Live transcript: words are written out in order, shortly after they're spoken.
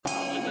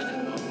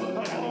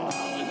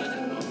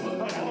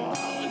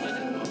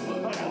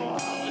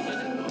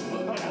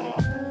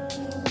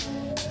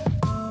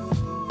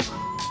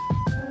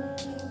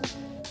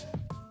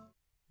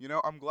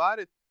I'm glad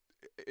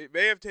it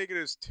may have taken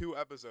us 2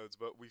 episodes,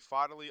 but we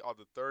finally, on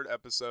the 3rd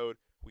episode,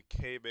 we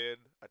came in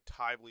a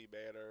timely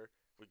manner.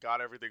 We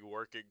got everything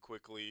working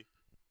quickly.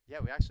 Yeah,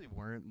 we actually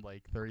weren't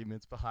like 30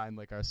 minutes behind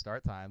like our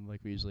start time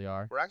like we usually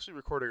are. We're actually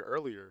recording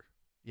earlier.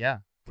 Yeah,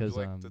 Would because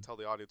you like to tell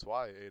the audience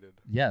why, Aiden?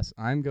 yes,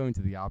 I'm going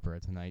to the opera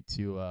tonight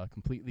to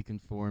completely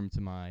conform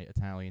to my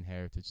Italian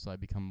heritage, so I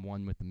become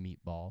one with the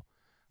meatball.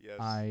 Yes.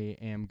 I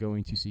am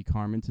going to see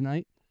Carmen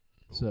tonight.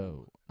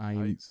 So I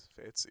am, nice.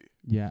 Fancy.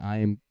 yeah, I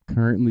am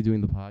currently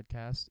doing the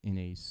podcast in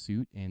a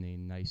suit and a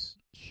nice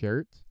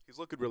shirt. He's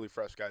looking really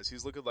fresh, guys.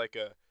 He's looking like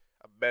a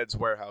Men's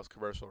Warehouse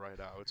commercial right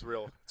now. It's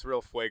real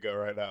fuego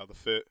right now, the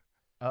fit.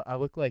 I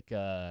look like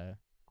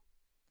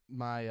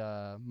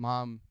my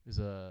mom is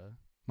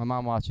my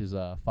mom watches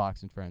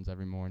Fox and Friends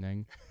every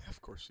morning.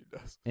 Of course she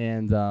does.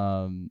 And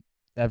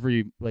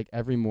every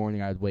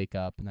morning I'd wake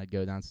up and I'd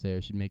go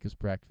downstairs. She'd make us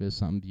breakfast,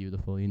 something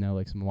beautiful,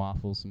 like some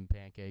waffles, some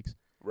pancakes.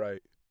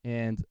 Right.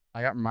 And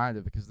I got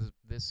reminded because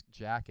this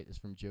jacket is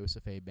from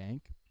Joseph A.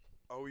 Bank.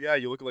 Oh yeah,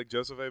 you look like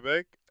Joseph A.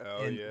 Bank.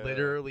 Oh and yeah.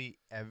 literally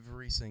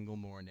every single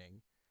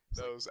morning.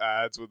 Those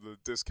ads with the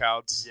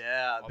discounts.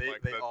 Yeah,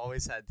 they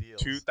always had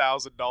deals.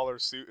 $2,000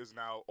 suit is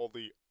now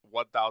only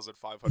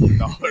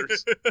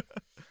 $1,500.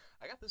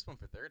 I got this one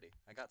for $30.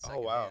 I got second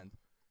Oh wow. hand.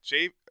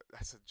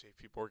 That's a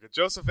J.P. Morgan.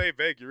 Joseph A.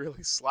 Bank, you're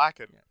really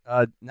slacking.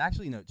 Yeah.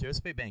 Actually, no.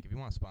 Joseph A. Bank, if you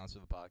want to sponsor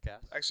the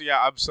podcast. Actually,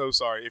 yeah, I'm so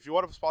sorry. If you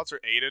want to sponsor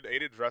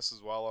Aiden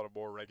dresses well on a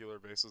more regular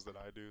basis than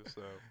I do.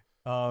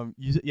 So,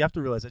 you have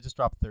to realize I just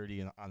dropped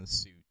 30 on a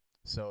suit,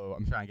 so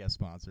I'm trying to get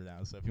sponsored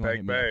now. So if you want to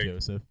hit me up,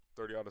 Joseph,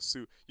 30 on a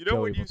suit. You know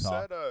Joey when you will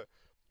talk. said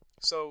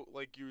so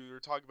like you were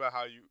talking about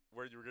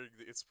where you were getting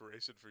the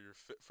inspiration for your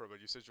fit from,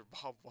 and you said your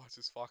mom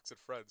watches Fox and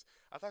Friends.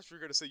 I thought you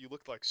were gonna say you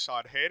looked like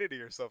Sean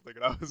Hannity or something,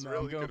 and I was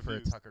really I'm going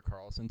confused. for a Tucker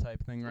Carlson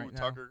type thing right Ooh, now.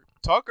 Tucker.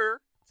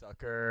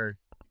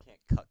 You can't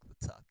cuck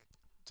the tuck.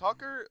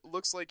 Tucker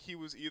looks like he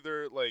was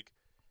either like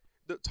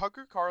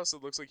Tucker Carlson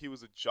looks like he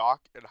was a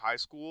jock in high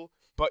school,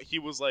 but he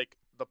was like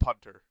the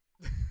punter.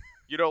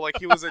 Like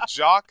he was a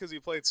jock because he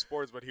played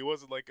sports, but he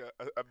wasn't like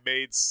a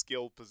main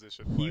skilled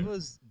position player. He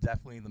was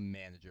definitely the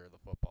manager of the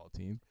football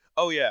team.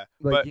 Oh yeah,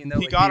 Like, but you know,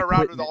 he like got the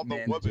around with equipment all the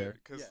women manager.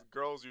 because Yeah.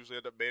 girls usually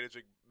end up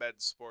managing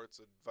men's sports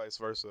and vice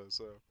versa.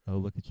 So Oh,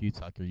 look at you,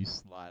 Tucker! You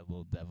sly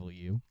little devil,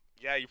 you.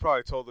 yeah, you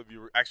probably told him you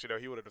were. Actually, no,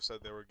 he wouldn't have said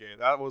they were gay.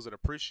 That wasn't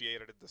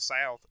appreciated in the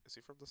South. Is he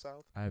from the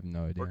South? I have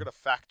no idea. We're gonna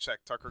fact check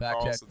Tucker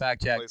Carlson's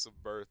fact check. place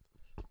of birth.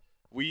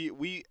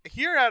 We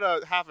here at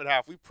Half and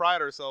Half, we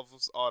pride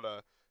ourselves on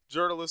a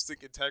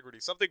journalistic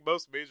integrity, something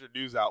most major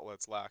news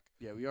outlets lack.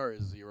 Yeah, we are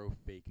a zero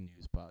fake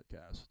news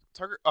podcast.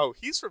 Tucker,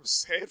 he's from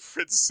San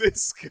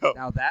Francisco.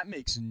 Now that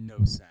makes no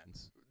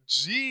sense.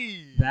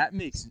 Gee,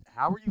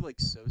 How are you like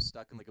so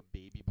stuck in like a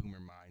baby boomer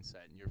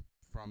mindset and you're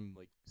from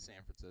like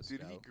San Francisco?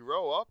 did he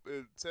grow up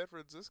in San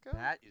Francisco?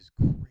 That is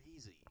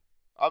crazy.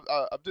 I'm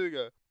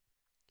doing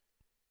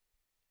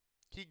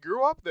He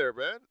grew up there,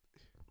 man.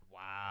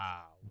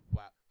 Wow.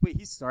 Wait,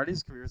 he started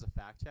his career as a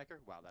fact checker?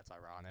 Wow, that's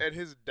ironic. And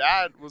his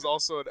dad was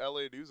also an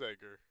LA news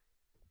anchor.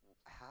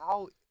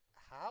 How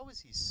is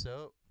he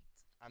so?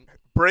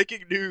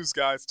 Breaking news,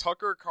 guys.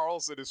 Tucker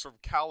Carlson is from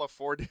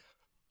California.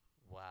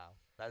 Wow,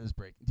 that is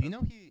breaking. Do you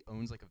know he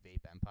owns like a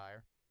vape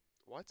empire?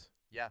 What?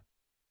 Yeah,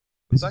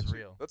 this That's is actually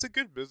real. That's a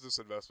good business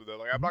investment, though.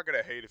 Like, I'm not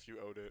gonna hate if you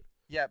own it.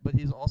 Yeah, but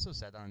he's also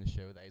said on his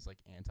show that he's like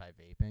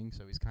anti-vaping,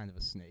 so he's kind of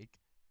a snake.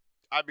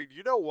 I mean,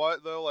 you know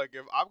what though? Like,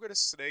 if I'm gonna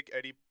snake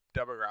any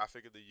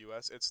demographic in the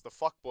U.S., it's the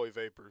fuckboy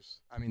vapors.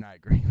 I mean, I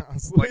agree,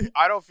 honestly. Like,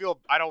 I don't feel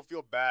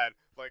bad.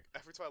 Like,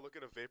 every time I look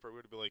at a vapor, I'm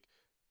gonna be like,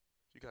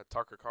 you got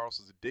Tucker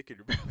Carlson's dick in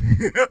your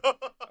mouth.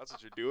 That's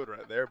what you're doing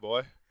right there,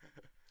 boy.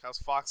 How's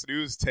Fox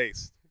News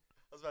taste?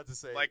 I was about to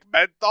say Like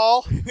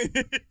menthol?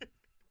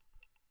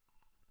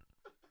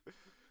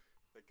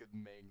 like a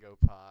mango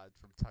pod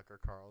from Tucker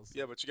Carlson.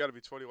 Yeah, but you gotta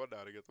be 21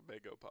 now to get the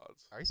mango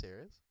pods. Are you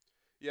serious?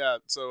 Yeah,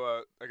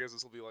 so I guess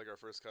this will be like our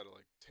first kind of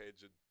like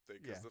tangent thing,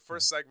 because Yeah. the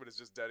first segment is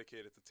just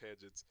dedicated to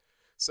tangents.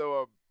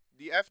 So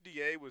the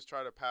FDA was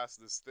trying to pass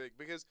this thing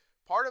because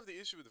part of the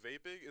issue with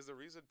vaping is the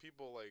reason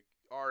people like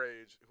our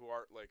age who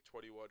aren't like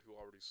 21 who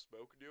already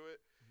smoke do it.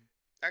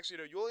 Actually,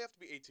 no, you only have to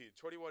be 18.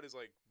 21 is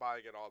like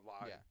buying it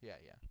online. Yeah.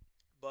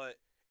 But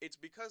it's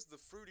because the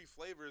fruity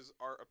flavors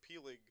are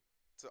appealing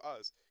to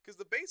us. Because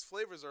the base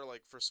flavors are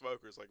like for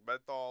smokers, like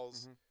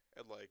menthols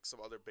and like some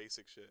other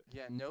basic shit.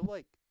 Yeah, no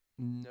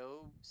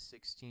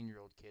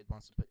 16-year-old kid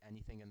wants to put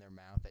anything in their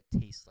mouth that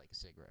tastes like a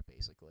cigarette,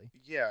 basically.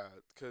 Yeah,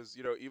 because,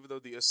 even though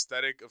the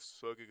aesthetic of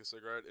smoking a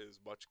cigarette is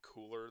much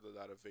cooler than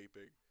that of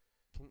vaping.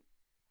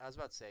 I was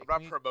about to say, I'm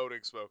not promoting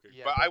smoking,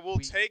 Yeah, but but I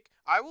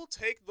will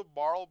take the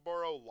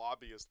Marlboro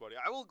lobbyist money.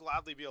 I will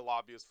gladly be a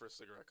lobbyist for a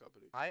cigarette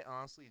company. I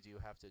honestly do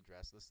have to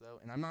address this, though,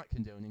 and I'm not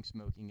condoning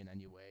smoking in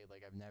any way.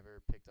 Like, I've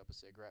never picked up a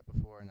cigarette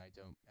before, and I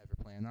don't ever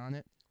plan on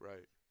it.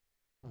 Right.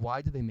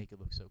 Why do they make it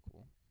look so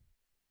cool?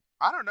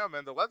 I don't know,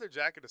 man. The leather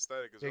jacket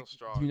aesthetic is real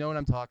strong. Do you know what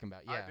I'm talking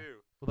about? Yeah. I do.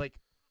 Like,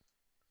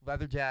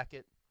 leather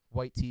jacket,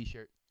 white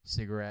T-shirt,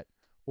 cigarette,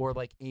 or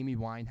like Amy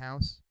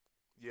Winehouse.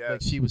 Yeah.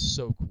 Like, she was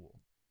so cool.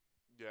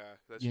 Yeah,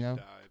 that You she know?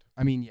 died.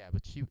 I mean, yeah,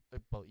 but she,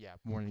 well, yeah,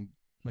 warning,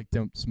 like,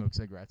 don't smoke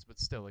cigarettes, but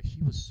still, like, she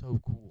was so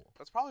cool.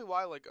 That's probably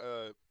why, like,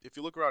 if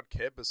you look around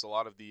campus, a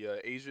lot of the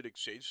Asian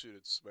exchange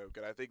students smoke,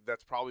 and I think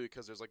that's probably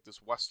because there's like this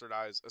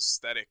westernized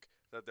aesthetic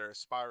that they're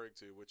aspiring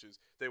to, which is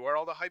they wear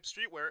all the hype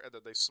streetwear and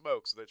then they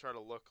smoke, so they try to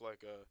look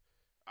like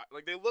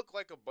like they look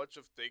like a bunch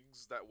of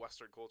things that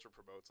Western culture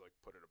promotes, like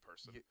put in a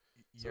person.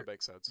 So it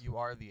makes sense. You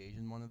are the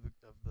Asian one of the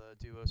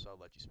duo, so I'll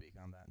let you speak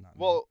on that. Not me.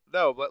 Well,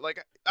 no, but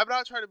like I'm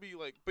not trying to be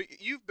like, but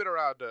you've been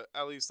around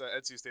at least at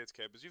NC State's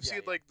campus. You've Yeah,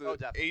 seen yeah. like the Oh,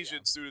 definitely, Asian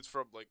yeah. students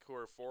from like who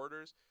are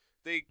foreigners.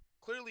 They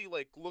clearly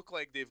like look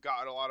like they've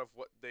gotten a lot of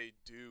what they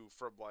do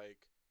from like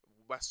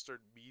Western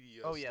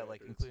media. oh yeah,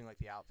 like standards. including like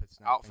the outfits.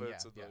 And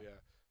Outfits everything. and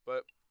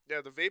but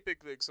yeah, the vaping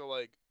thing. So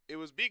like it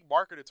was being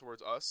marketed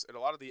towards us, and a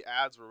lot of the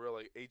ads were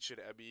really like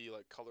H&M-y,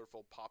 like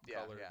colorful pop yeah,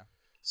 color. yeah.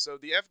 So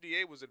the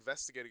FDA was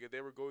investigating it.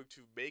 They were going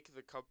to make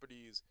the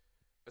companies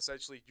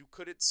essentially you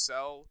couldn't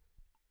sell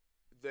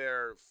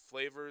their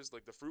flavors,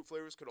 like the fruit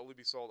flavors could only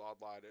be sold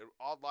online. And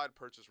online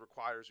purchase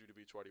requires you to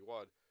be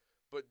 21.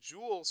 But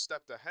Juul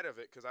stepped ahead of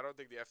it because I don't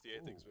think the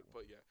FDA thing's been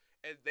put yet.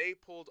 And they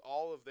pulled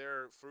all of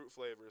their fruit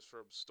flavors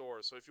from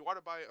stores. So if you want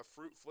to buy a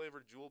fruit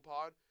flavored Juul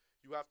pod,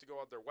 you have to go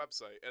on their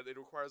website, and it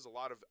requires a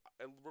lot of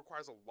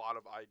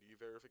ID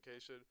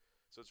verification.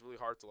 So it's really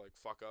hard to like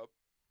fuck up.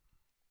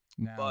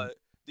 Now, But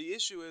the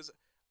issue is,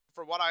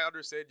 from what I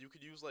understand, you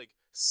could use like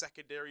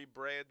secondary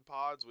brand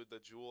pods with the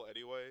Juul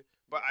anyway.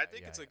 But I Yeah,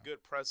 think yeah, it's a yeah.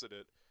 good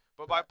precedent.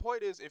 But my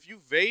point is, if you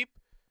vape,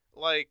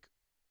 like,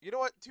 you know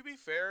what? To be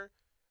fair,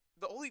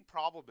 the only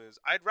problem is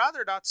I'd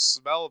rather not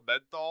smell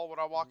menthol when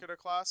I walk into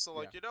class. So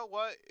like, Yeah. you know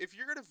what? If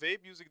you're gonna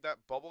vape using that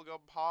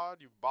bubblegum pod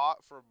you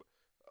bought from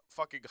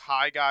fucking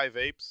High Guy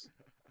Vapes,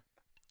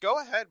 go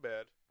ahead,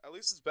 man. At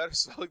least it's better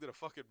smelling than a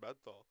fucking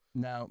menthol.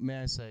 Now, may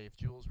I say, if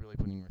Juul's really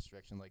putting a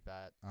restriction like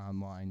that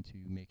online to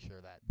make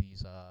sure that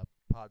these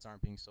pods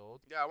aren't being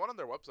sold, Yeah, I went on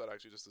their website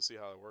actually just to see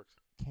how it works.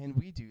 can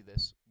we do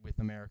this with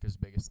America's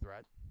biggest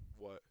threat?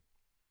 What?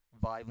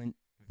 Violent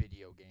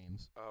video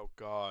games. Oh,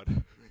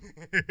 God.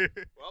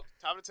 Well,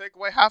 time to take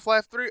away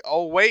Half-Life 3.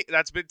 Oh, wait,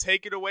 that's been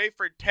taken away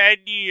for 10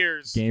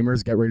 years.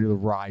 Gamers, get ready to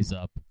rise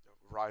up.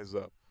 Rise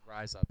up.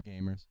 Rise up,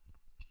 gamers.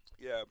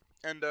 Yeah,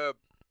 and,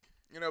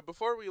 you know,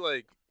 before we,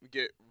 like,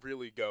 get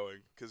really going,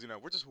 because, you know,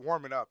 we're just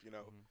warming up, you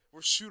know.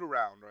 We're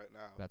shoot-around right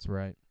now. That's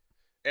right.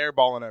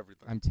 Airball and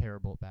everything. I'm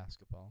terrible at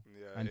basketball.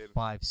 Yeah, I'm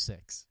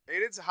 5'6".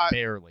 Aiden's high.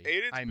 Barely.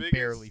 Aiden's I'm biggest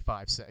barely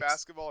 5'6".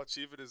 Basketball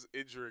achievement is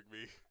injuring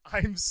me.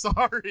 I'm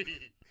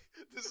sorry.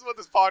 This is what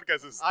this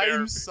podcast is. I'm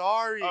therapy.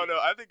 sorry. Oh, no,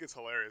 I think it's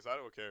hilarious. I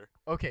don't care.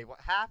 Okay, what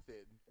happened?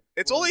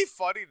 It's Well, only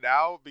funny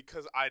now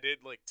because I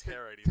didn't, like,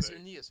 tear Because your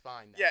anything. knee is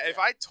fine now. Yeah, if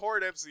I tore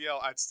an MCL,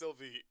 I'd still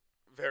be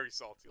very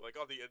salty, like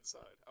on the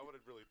inside. I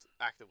wouldn't really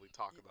actively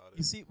talk about You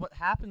it. see, what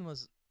happened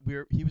was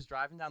he was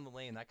driving down the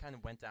lane. I kind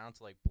of went down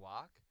to like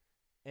block,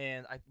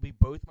 and we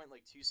both went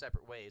like two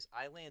separate ways.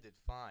 I landed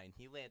fine.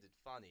 He landed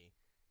funny.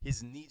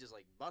 His knee just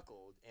like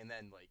buckled, and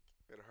then like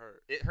It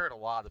hurt. it hurt a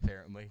lot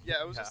apparently.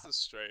 Yeah, it was just a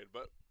strain.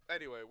 But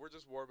anyway, we're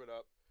just warming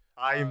up.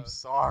 I am uh,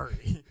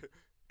 sorry.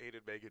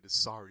 Aiden Megan is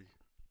sorry.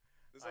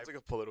 This sounds I-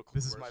 like a political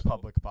This is my commercial.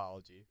 public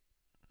apology.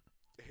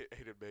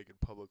 Aiden Megan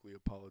publicly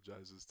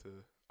apologizes to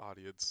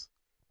audience.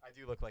 I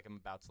do look like I'm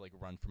about to like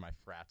run for my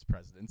frat's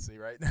presidency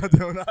right now,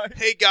 don't I?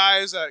 Hey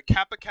guys,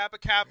 Kappa Kappa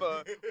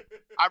Kappa.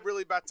 I'm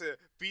really about to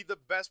be the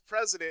best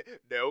president.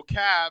 No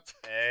cap.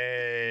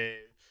 Hey.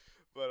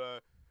 But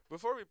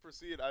before we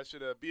proceed, I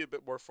should be a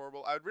bit more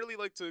formal. I'd really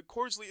like to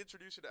cordially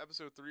introduce you to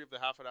episode 3 of the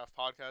Half and Half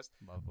podcast,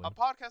 Lovely. a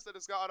podcast that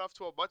has gotten off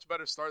to a much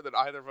better start than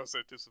either of us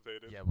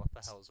anticipated. Yeah, what the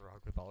hell is wrong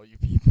with all you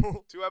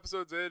people? 2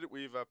 episodes in,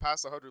 we've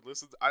passed 100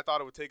 listens. I thought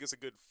it would take us a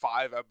good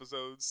 5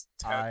 episodes,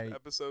 10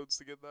 episodes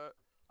to get that.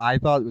 I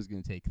thought it was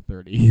going to take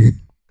 30.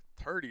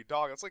 30,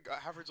 dog. That's like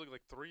averaging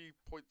like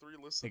 3.3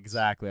 listens.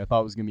 Exactly. I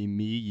thought it was going to be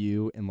me,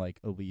 you, and like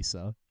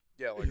Elisa.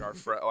 Yeah, like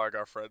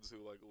our friends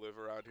who like live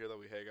around here that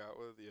we hang out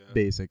with. Yeah.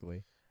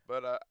 Basically.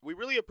 But we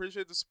really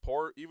appreciate the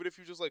support, even if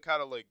you just like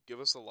kind of like give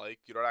us a like.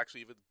 You don't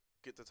actually even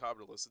get the time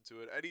to listen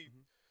to it. Any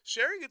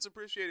sharing it's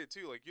appreciated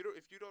too. Like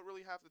if you don't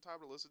really have the time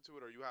to listen to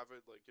it, or you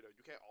haven't like you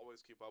can't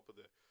always keep up with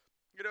it.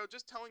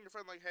 Just telling your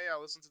friend like, hey, I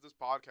listened to this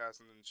podcast,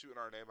 and then shooting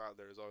our name out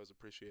there is always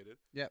appreciated.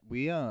 Yeah,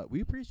 we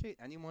appreciate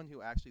anyone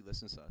who actually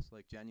listens to us.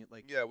 Like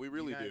Yeah, we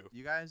really do.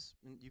 You guys,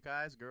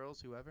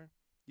 girls, whoever,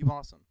 you're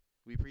awesome.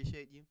 We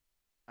appreciate you.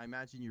 I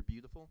imagine you're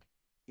beautiful,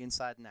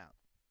 inside and out.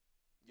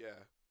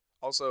 Yeah.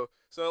 Also,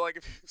 so like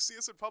if you see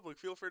us in public,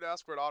 feel free to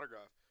ask for an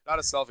autograph. Not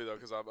a selfie though,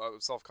 because I'm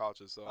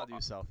self-conscious. So I'll do a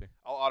selfie.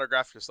 I'll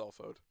autograph your cell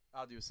phone.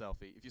 I'll do a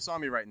selfie. If you saw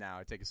me right now,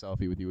 I'd take a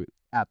selfie with you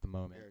at the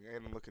moment. Yeah,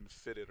 I'm looking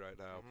fitted right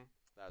now.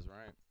 That's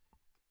right.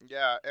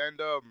 Yeah, and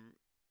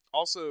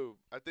also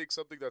I think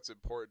something that's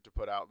important to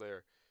put out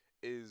there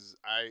is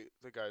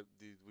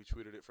we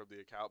tweeted it from the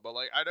account, but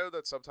like I know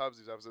that sometimes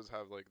these episodes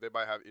have like they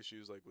might have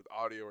issues like with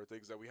audio or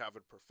things that we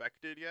haven't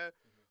perfected yet.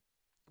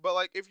 But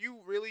like if you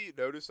really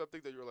notice something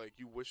that you're like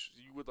you wish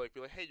you would like be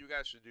like, hey, you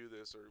guys should do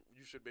this or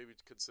you should maybe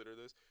consider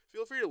this,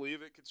 feel free to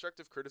leave it.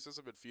 Constructive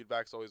criticism and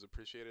feedback is always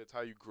appreciated. It's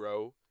how you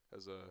grow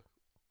as a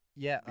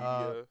Yeah.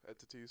 media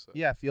entity. So.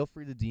 Yeah, feel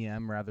free to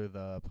DM rather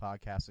the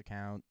podcast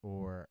account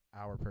or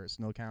our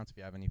personal accounts if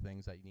you have any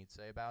things that you need to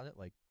say about it.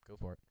 Like, go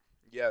for it.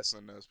 Yes,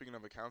 and speaking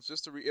of accounts,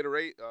 just to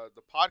reiterate,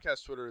 the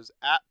podcast Twitter is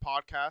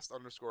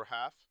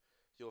 @podcast_half.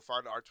 You'll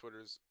find our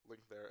Twitter's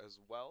linked there as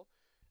well.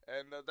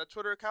 And that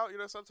Twitter account,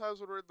 sometimes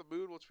when we're in the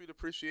mood, we'll tweet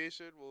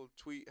appreciation. We'll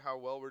tweet how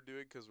well we're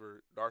doing because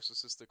we're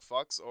narcissistic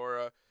fucks.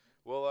 Or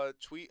we'll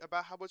tweet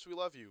about how much we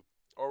love you.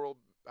 Or we'll,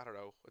 I don't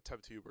know,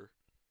 attempt humor.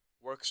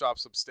 Workshop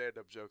some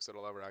stand-up jokes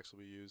that'll ever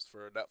actually be used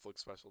for a Netflix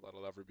special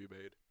that'll ever be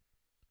made.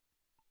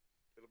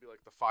 It'll be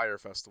like the Fire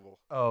Festival.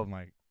 Oh,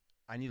 my.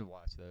 I need to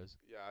watch those.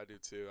 Yeah, I do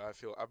too. I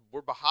feel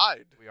we're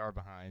behind. We are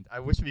behind. I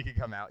wish we could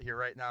come out here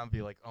right now and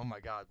be like, oh, my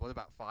God, what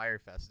about Fire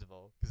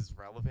Festival? Because it's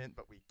relevant,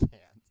 but we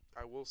can't.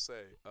 I will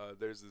say,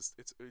 there's this.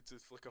 It's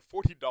like a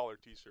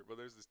 $40 T-shirt, but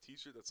there's this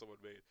T-shirt that someone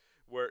made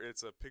where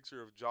it's a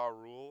picture of Ja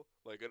Rule,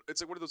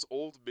 it's like one of those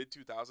old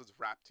mid-2000s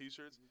rap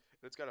T-shirts, and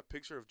it's got a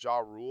picture of Ja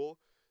Rule,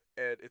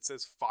 and it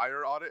says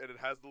 "Fire" on it, and it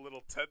has the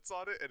little tents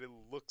on it, and it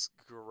looks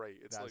great.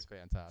 It's That's like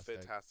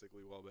fantastic.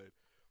 fantastically well made.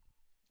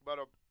 But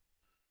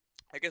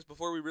I guess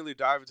before we really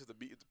dive into the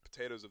meat and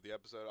potatoes of the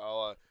episode,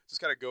 I'll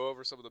just kind of go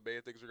over some of the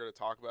main things we're going to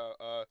talk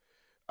about.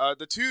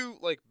 The two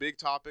big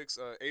topics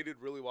Aiden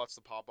really wants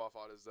to pop off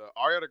on is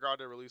Ariana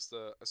Grande released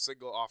a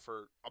single off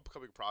her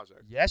upcoming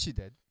project. Yeah, she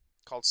did.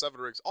 Called Seven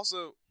Rings.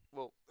 Also,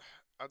 well,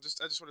 I just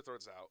want to throw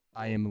this out.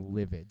 I am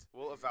livid.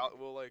 We'll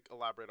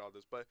elaborate on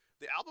this, but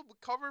the album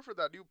cover for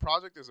that new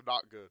project is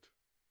not good.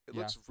 It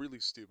looks really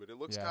stupid. It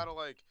looks kind of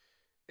like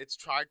it's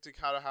trying to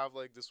kind of have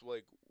like this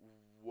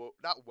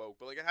not woke,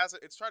 but like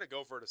it's trying to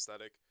go for an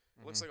aesthetic.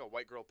 It looks like a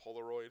white girl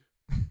Polaroid.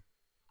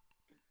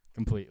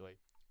 Completely.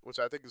 Which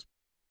I think is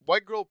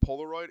white girl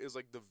Polaroid is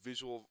like the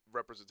visual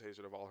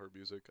representation of all her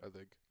music, I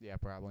think. Yeah,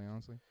 probably,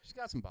 honestly. She's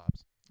got some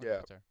bobs.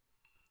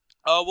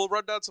 We'll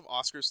run down some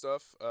Oscar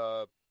stuff,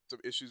 some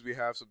issues we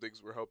have, some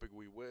things we're hoping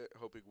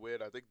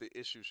win. I think the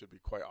issue should be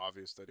quite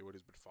obvious to anyone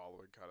who's been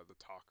following kind of the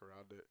talk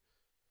around it.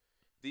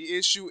 The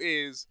issue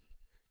is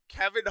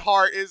Kevin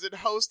Hart isn't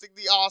hosting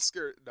the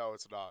Oscar. No,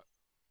 it's not.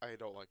 I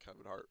don't like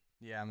Kevin Hart.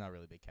 Yeah, I'm not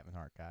really a big Kevin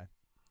Hart guy.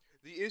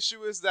 The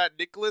issue is that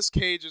Nicolas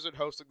Cage isn't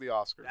hosting the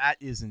Oscar. That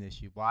is an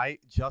issue. Why?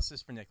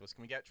 Justice for Nicholas.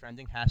 Can we get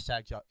trending?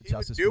 Hashtag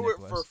justice for He would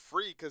do Nicholas. it for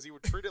free because he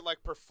would treat it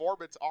like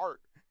performance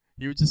art.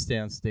 He would just stay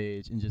on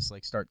stage and just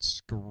like start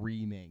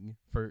screaming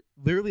for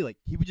literally like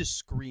he would just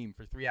scream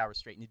for 3 hours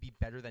straight, and it'd be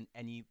better than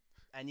any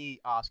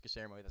Oscar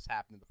ceremony that's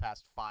happened in the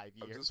past 5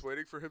 years. I'm just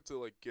waiting for him to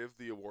like give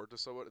the award to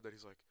someone, and then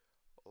he's like,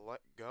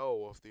 "Let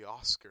go of the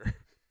Oscar."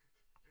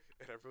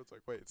 And everyone's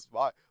like, wait, it's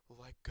my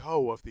let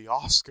go of the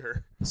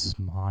Oscar. This is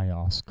my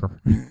Oscar.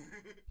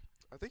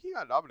 I think he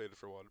got nominated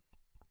for one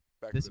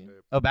back in the day.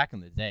 Oh, back in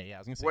the day, yeah. I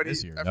was going to say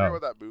this year. I forget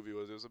what that movie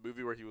was. It was a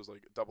movie where he was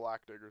like double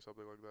acting or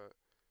something like that.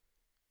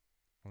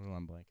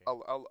 I'm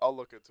blanking. I'll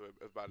look into it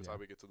by the time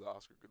we get to the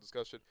Oscar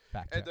discussion.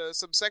 And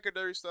some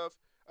secondary stuff.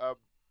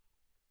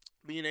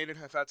 Me and Aiden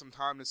have had some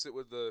time to sit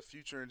with the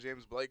Future and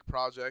James Blake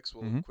projects.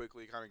 We'll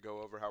quickly kind of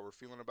go over how we're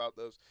feeling about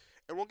those.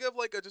 And we'll give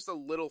like just a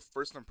little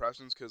first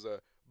impressions because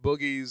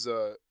Boogie's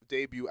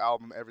debut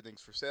album,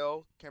 Everything's for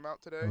Sale, came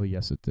out today. Oh,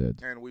 yes, it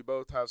did. And we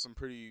both have some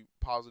pretty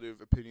positive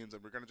opinions,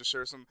 and we're going to just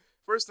share some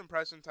first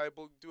impression type.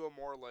 We'll do a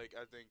more like,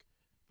 I think,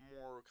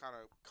 more kind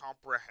of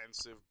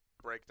comprehensive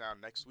breakdown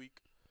next week.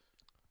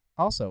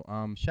 Also,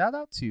 shout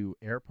out to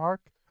Air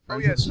Park.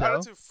 Shout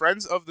out to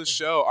Friends of the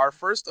Show. Our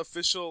first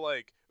official,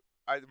 like,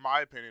 in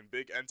my opinion,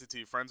 big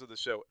entity, Friends of the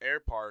Show, Air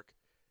Park.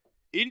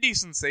 Indie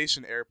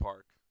sensation Air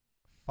Park.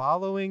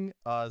 Following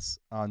us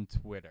on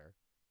Twitter.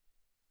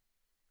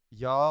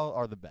 Y'all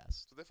are the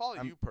best. Do they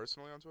follow you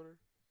personally on Twitter?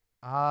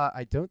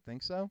 I don't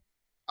think so.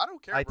 I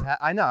don't care.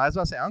 I know. I was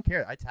about to say I don't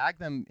care. I tag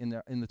them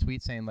in the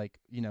tweet saying like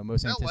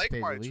most anticipated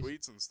like my release.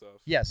 tweets and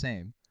stuff. Yeah,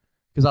 same.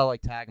 Because I'll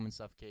like tag them and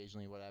stuff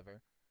occasionally,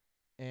 whatever.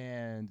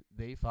 And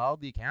they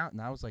followed the account,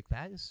 and I was like,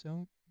 that is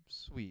so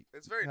sweet.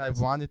 It's very nice.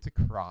 I wanted to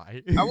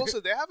cry. I will say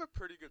they have a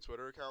pretty good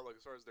Twitter account, like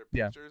as far as their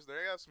pictures. They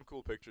have some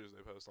cool pictures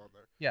they post on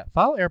there. Yeah,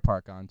 follow Air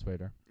Park on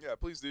Twitter. Yeah,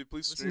 please do.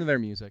 Please listen to their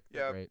music.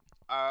 Yeah, they're great.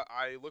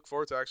 I look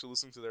forward to actually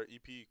listening to their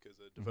EP because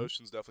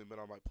Devotion's definitely been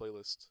on my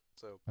playlist.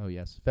 So. Oh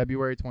yes,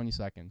 February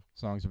 22nd,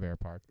 Songs of Air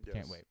Park. Yes.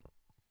 Can't wait.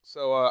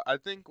 So I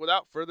think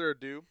without further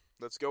ado,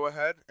 let's go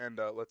ahead and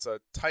let's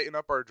tighten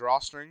up our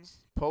drawstrings,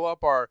 pull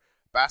up our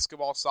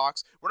basketball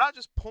socks. We're not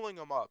just pulling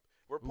them up.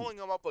 We're pulling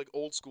them up like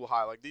old school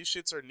high. Like these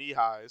shits are knee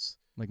highs.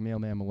 Like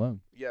Mailman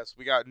Malone. Yes,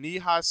 we got knee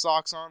high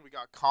socks on. We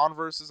got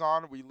Converses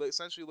on. We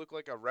essentially look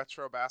like a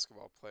retro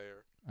basketball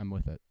player. I'm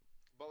with it.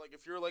 But like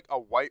if you're like a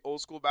white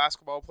old school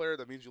basketball player,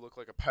 that means you look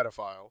like a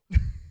pedophile.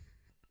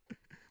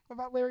 What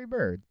about Larry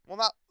Bird? Well,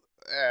 not.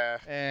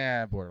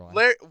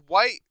 Borderline.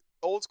 White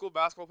old school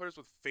basketball players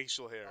with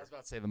facial hair. I was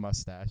about to say the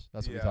mustache.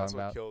 That's what we're talking that's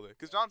about. What killed it.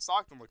 Because John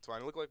Stockton looked fine.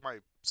 He looked like my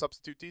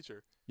substitute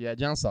teacher. Yeah,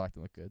 John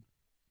Stockton looked good.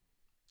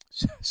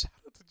 Shout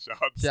out to John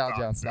Stockton. Shout out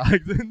John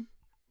Stockton.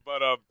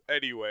 But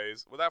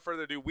anyways, without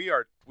further ado, we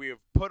have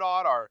put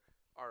on our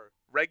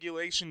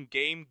regulation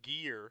game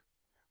gear.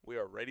 we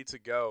are ready to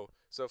go.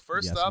 So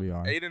first Yes, up, we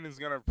are. Aiden is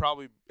gonna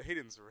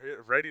Aiden's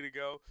ready to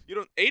go.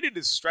 Aiden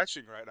is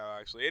stretching right now.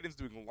 Actually, Aiden's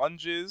doing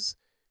lunges,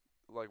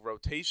 like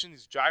rotation.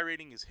 He's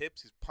gyrating his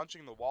hips. He's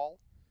punching the wall.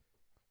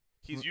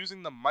 He's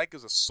using the mic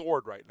as a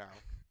sword right now,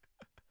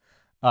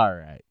 All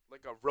right.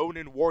 like a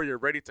Ronin warrior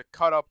ready to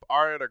cut up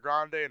Ariana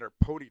Grande in her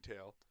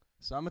ponytail.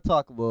 So I'm gonna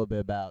talk a little bit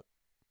about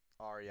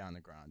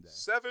Ariana Grande.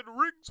 7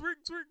 rings.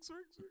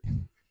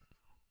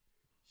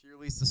 She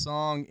released a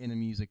song in a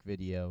music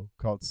video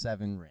called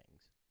Seven Rings.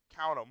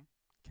 Count them.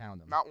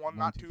 Count them. Not 1,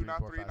 not 2, 3, not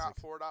 4, 3, 5, not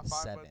 6, 4, not 5,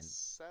 7. but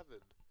 7.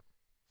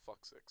 Fuck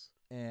 6.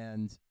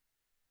 And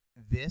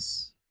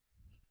this,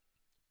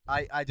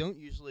 I don't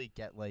usually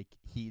get like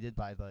heated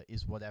by the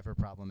is whatever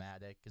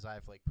problematic because I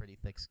have like pretty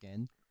thick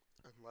skin.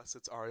 Unless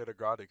it's Ariana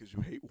Grande because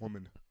you hate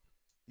women.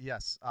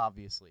 Yes,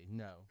 obviously,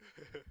 no.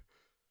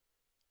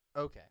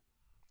 Okay,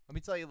 let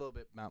me tell you a little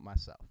bit about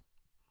myself.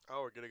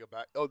 Oh, we're getting a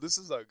back. Oh, this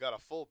is got a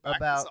full back.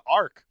 About- this is an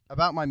arc.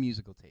 About my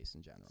musical taste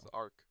in general. It's an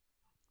arc.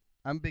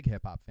 I'm a big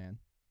hip hop fan,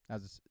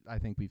 as I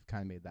think we've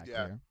kind of made that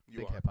Yeah, clear. you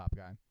Big are. hip hop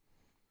guy.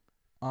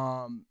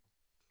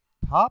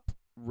 Pop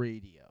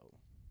radio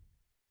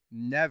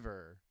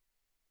never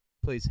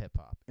plays hip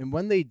hop, and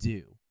when they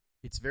do,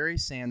 it's very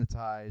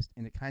sanitized,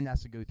 and it kind of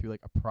has to go through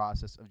like a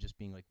process of just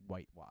being like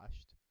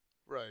whitewashed.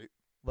 Right.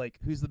 Like,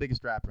 who's the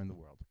biggest rapper in the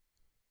world?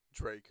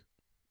 Drake.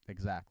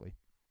 Exactly.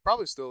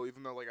 Probably still,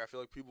 even though like I feel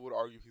like people would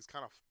argue he's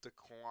kind of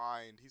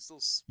declined. He still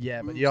Yeah,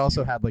 but moves he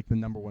also units. had like the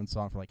 #1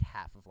 song for like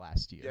half of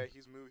last year. Yeah,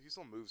 he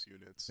still moves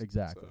units.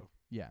 Exactly. So.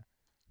 Yeah.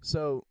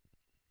 So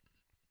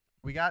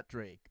we got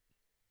Drake.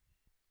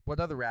 What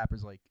other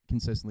rappers like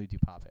consistently do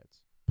pop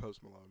hits?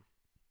 Post Malone.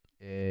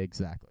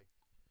 Exactly.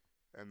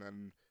 And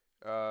then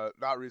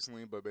not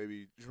recently, but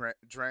maybe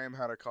Dram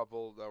had a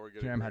couple that were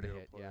getting Dram had a radio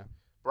hit, play. yeah.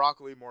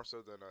 Broccoli more so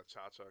than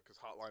Cha Cha because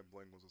Hotline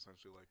Bling was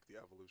essentially like the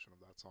evolution of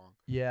that song.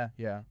 Yeah,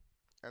 yeah.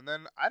 And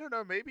then I don't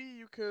know, maybe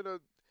you could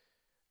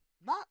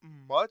not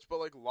much, but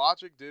like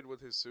Logic did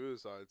with his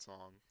Suicide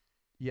song.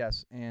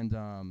 Yes, and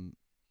I'm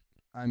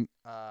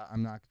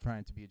not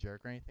trying to be a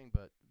jerk or anything,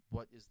 but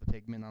what is the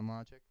pigment on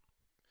Logic?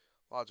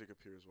 Logic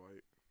appears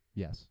white.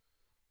 Yes.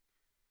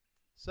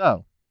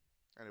 So,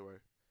 Anyway,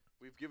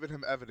 we've given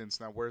him evidence.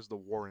 Now where's the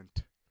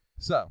warrant?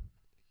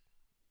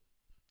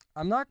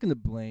 I'm not going to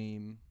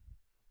blame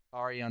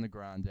Ariana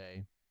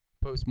Grande,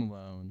 Post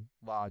Malone,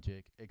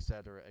 Logic,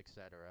 etc.,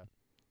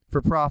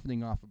 for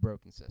profiting off a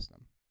broken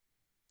system.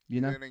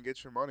 You know? didn't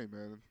get your money,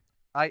 man.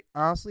 I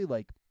honestly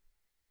like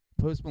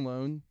Post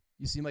Malone.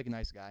 You seem like a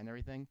nice guy and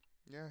everything.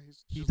 Yeah,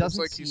 He just doesn't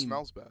looks like he seem-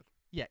 smells bad.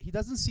 Yeah, he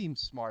doesn't seem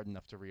smart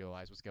enough to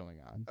realize what's going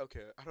on. Okay,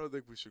 I don't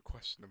think we should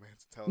question the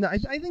man's No,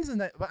 intelligence. I think so.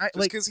 But I Just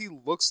like because he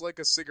looks like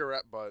a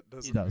cigarette butt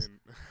doesn't does. mean.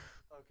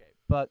 okay,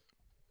 but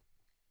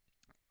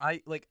I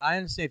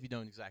understand if you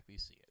don't exactly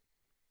see it.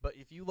 But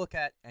if you look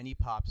at any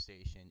pop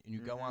station and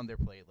you go Mhm. on their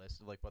playlist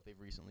of like what they've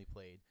recently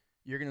played,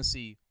 you're gonna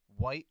see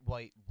white.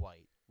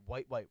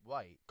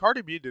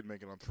 Cardi B did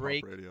make it on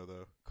Drake. pop radio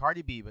though.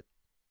 Cardi B, but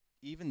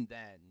even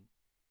then,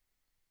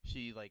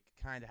 she like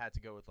kind of had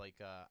to go with like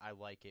 "I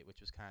Like It,"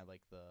 which was kind of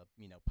like the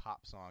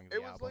pop song of the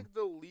It was album. like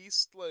the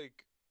least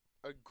like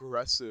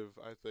aggressive,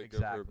 I think, of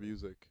Exactly. her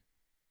music.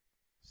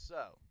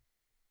 So,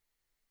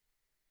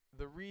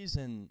 the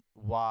reason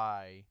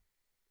why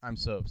I'm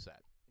so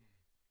upset,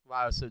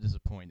 why I was so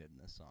disappointed in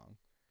this song,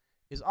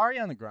 is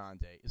Ariana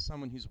Grande is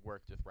someone who's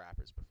worked with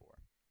rappers before.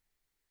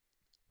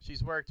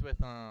 She's worked with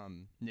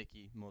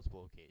Nicki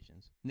multiple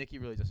occasions. Nicki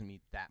really doesn't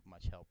need that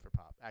much help for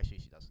pop. Actually,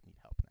 she doesn't need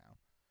help now.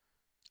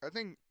 I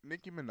think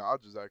Nicki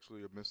Minaj is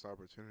actually a missed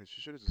opportunity. She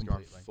should have just gone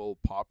Completely. full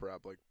pop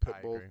rap, like I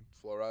Pitbull, agree.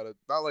 Florida.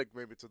 Not like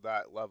maybe to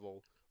that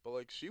level, but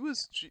like she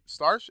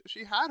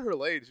had her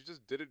lane. She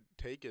just didn't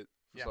take it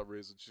for Yeah. some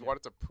reason. She Yeah.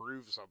 wanted to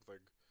prove something.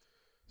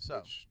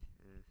 So, which,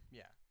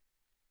 yeah.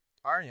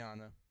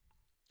 Ariana,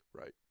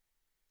 right.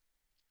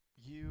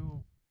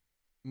 you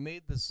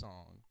made this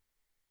song,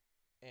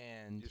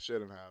 and You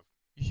shouldn't have.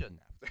 you shouldn't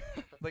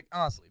have. Like,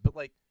 honestly, but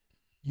like,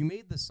 you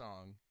made this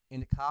song,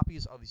 and it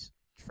copies all these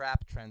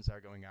trap trends that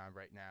are going on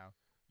right now.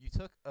 You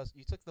took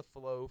the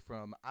flow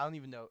from, I don't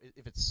even know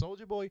if it's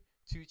Soulja Boy,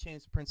 2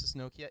 Chainz, Princess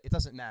Nokia. It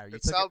doesn't matter. You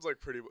It took sounds like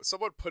Pretty Boy.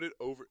 Someone put it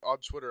over on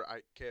Twitter.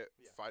 I can't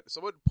Yeah. find it.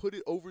 Someone put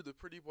it over the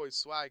Pretty Boy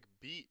swag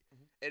beat,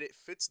 Mhm. and it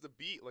fits the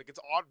beat. Like it's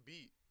on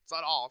beat. It's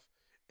not off.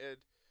 And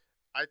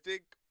I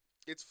think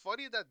it's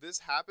funny that this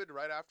happened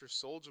right after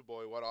Soulja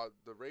Boy went on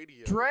the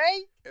radio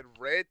Drake. and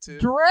ranted.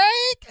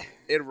 Drake.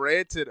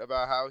 Ranted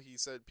about how he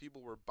said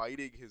people were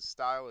biting his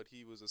style, and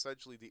he was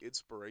essentially the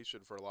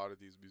inspiration for a lot of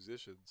these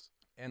musicians.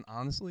 And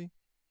honestly,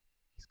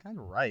 he's kind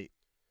of right.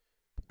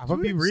 I'm To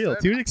gonna be an real.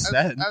 To an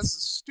extent. As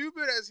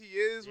stupid as he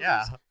is with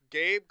Yeah. his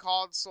game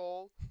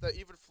console that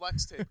even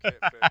Flex Tape can't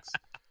fix.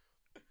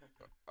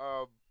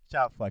 Shout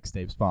out Flex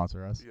Tape,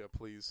 sponsor us. Yeah,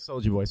 please.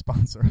 Soulja Boy,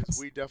 sponsor 'Cause us.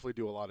 we definitely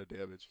do a lot of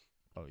damage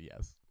Oh,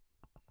 yes.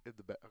 in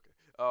the back. Okay.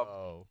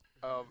 Oh.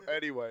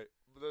 Anyway,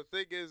 the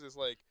thing is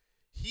like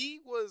he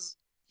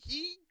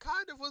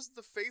kind of was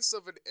the face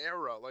of an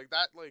era like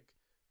that. Like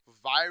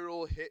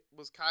viral hit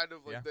was kind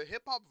of like Yeah. the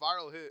hip hop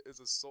viral hit is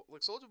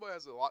like Soulja Boy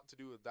has a lot to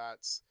do with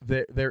that.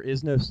 There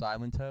is no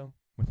Silento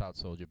without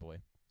Soulja Boy.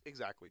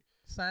 Exactly.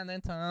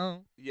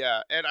 Silento.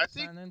 Yeah, and I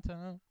think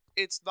Silento.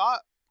 it's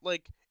not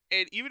like,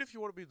 and even if you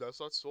want to be that's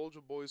not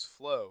Soulja Boy's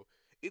flow,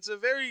 it's a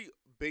very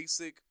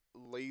basic,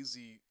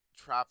 lazy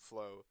trap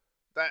flow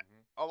that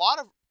a lot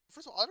of.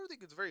 First of all, I don't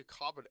think it's very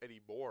common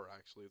anymore.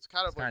 Actually, it's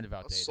kind of like a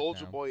outdated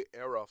Soulja now. Boy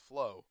era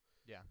flow.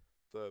 Yeah.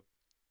 The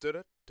da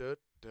da da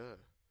da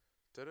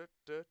da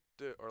da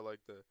da, or like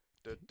the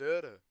da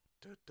da da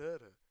da da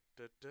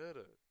da da da,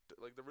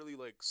 like the really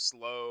like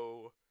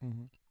slow,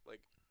 Mm-hmm.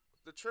 like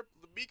the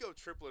Migos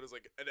triplet is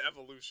like an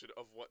evolution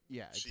of what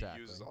Yeah, she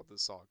exactly. uses on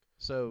this song.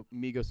 So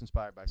Migos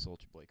inspired by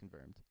Soulja Boy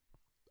confirmed.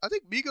 I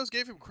think Migos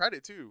gave him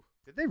credit too.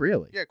 Did they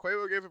really? Yeah,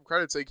 Quavo gave him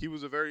credit, saying he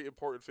was a very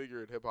important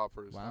figure in hip hop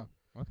for his Wow. time.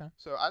 Okay.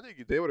 So I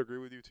think they would agree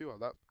with you too on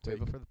that. Take.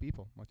 Quavo for the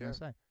people. What can I Yeah.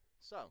 say?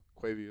 So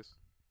Quavius.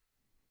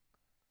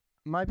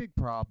 my big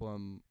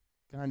problem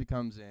kind of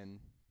comes in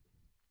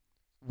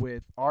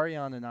with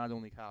Ariana not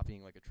only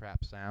copying like a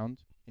trap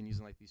sound and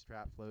using like these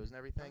trap flows and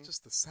everything. Not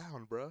just the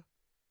sound, bruh.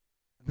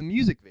 The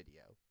music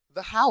video.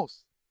 The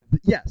house.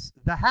 Yes,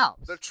 the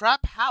house. The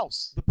trap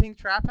house. The pink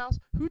trap house.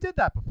 Who did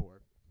that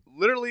before?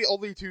 Literally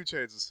only 2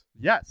 Chainz.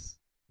 Yes.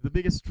 The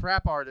biggest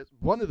trap artist,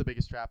 one of the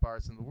biggest trap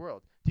artists in the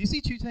world. Do you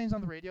see 2 Chainz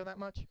on the radio that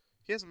much?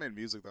 He hasn't made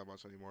music that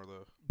much anymore,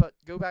 though. But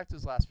go back to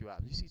his last few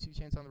albums. Do you see 2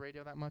 Chainz on the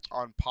radio that much?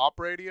 On pop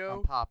radio,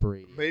 On pop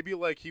radio. maybe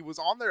like he was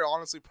on there.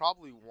 Honestly,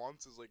 probably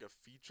once as like a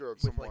feature on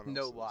With someone like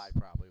no else's. lie,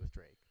 probably with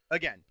Drake.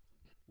 Again,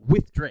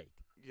 with Drake.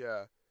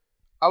 Yeah,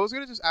 I was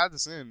gonna just add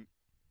this in.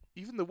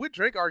 Even the with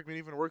Drake argument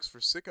even works for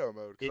Sicko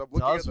Mode. 'Cause It I'm looking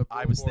does. At the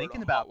I was Billboard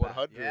thinking Hot about that.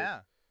 100,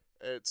 Yeah.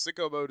 And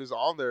Sicko Mode is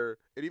on there,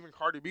 and even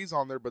Cardi B's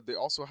on there, but they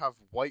also have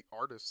white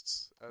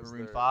artists as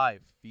Maroon their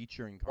 5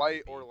 featuring Cardi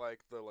white B. or like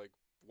the like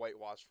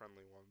whitewash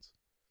friendly ones.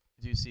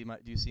 Do you see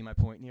my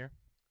point here?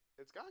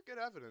 It's got good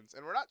evidence,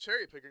 and we're not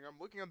cherry picking. I'm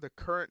looking at the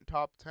current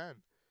top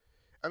 10.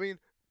 I mean,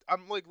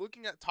 I'm like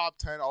looking at top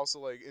 10 also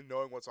like in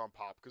knowing what's on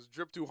pop because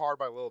 "Drip Too Hard"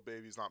 by Lil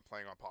Baby's not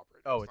playing on pop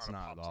radio. Oh, it's a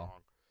not pop at all.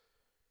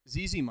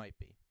 song. ZZ might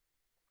be.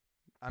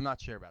 I'm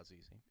not sure about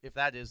ZZ. If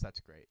that is, that's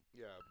great.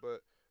 Yeah,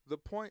 but the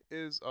point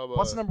is,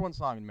 What's the number one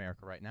song in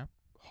America right now?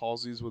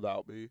 Halsey's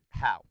 "Without Me."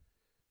 How?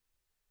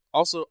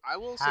 Also, I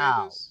will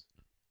How? say this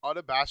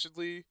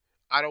unabashedly.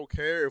 I don't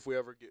care if we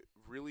ever get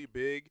really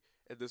big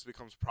and this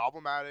becomes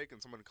problematic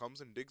and someone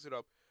comes and digs it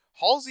up.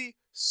 Halsey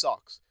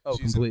sucks. Oh,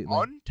 She's completely.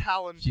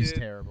 untalented, She's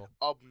terrible.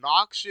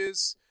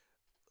 obnoxious.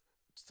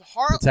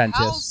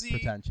 Halsey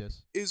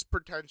Pretentious. is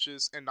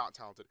pretentious and not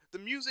talented. The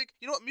music,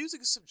 you know what?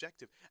 Music is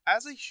subjective.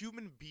 As a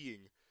human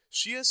being,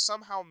 she has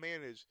somehow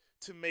managed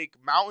to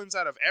make mountains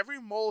out of every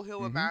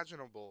molehill Mhm.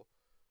 imaginable.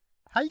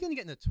 How are you going to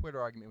get in a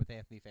Twitter argument with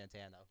Anthony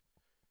Fantano?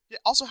 Yeah.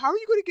 Also, how are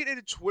you going to get in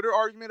a Twitter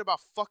argument about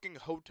fucking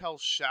hotel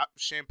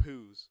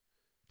shampoos?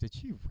 Did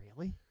she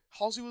really?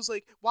 Halsey was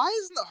like, "Why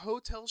isn't the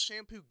hotel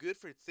shampoo good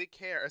for thick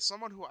hair?" As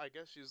someone who I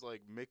guess she's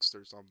like mixed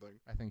or something.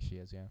 I think she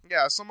is, yeah.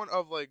 Yeah, as someone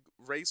of like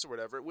race or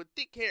whatever with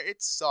thick hair,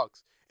 it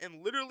sucks.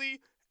 And literally,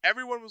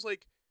 everyone was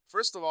like,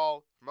 first of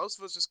all, most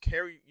of us just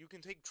carry. You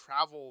can take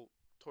travel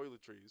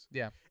toiletries.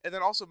 Yeah. And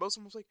then also, most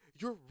of them was like,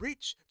 "You're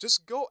rich.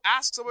 Just go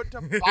ask someone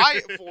to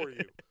buy it for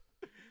you."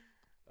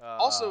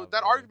 Also,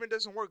 that argument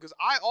doesn't work because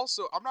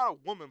I'm not a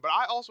woman, but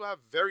I also have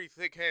very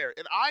thick hair,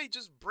 and I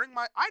just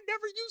I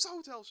never use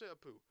hotel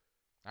shampoo.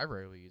 I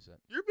rarely use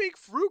it. You're being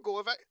frugal.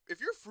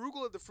 If you're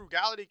frugal and the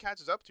frugality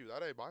catches up to you,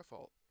 that ain't my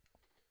fault.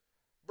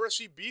 Bro,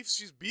 she's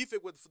beefing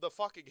with the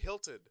fucking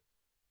Hilton.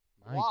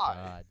 My Why?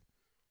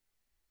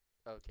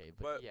 God. Okay,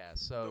 but yeah,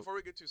 so Before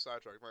we get too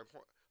sidetracked, my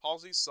point,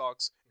 Halsey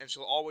sucks, and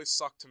she'll always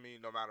suck to me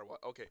no matter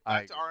what. Okay, I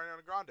back to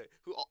Ariana Grande,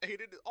 who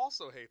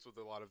also hates with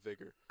a lot of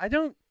vigor. I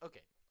don't.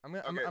 Okay, I'm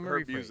Okay, gonna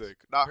her rephrase. music,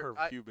 not Her-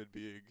 her human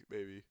being,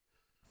 maybe.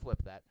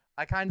 Flip that.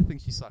 I kind of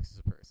think she sucks as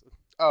a person.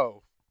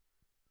 Oh.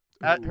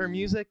 Her Ooh.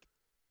 music,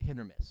 hit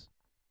or miss.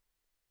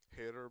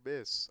 Hit or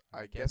miss.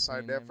 I guess guess I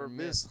we never never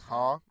miss, miss,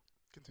 huh?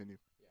 Continue.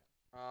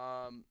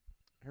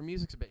 Her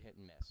music's a bit hit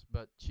and miss,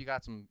 but she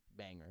got some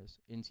bangers.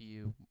 Into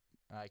You,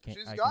 I can't.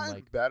 She's I gotten can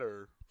like.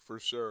 better for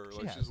sure. She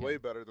Like has, she's way yeah.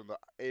 better than the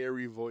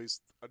airy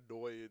voiced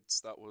annoyance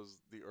that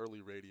was the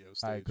early radio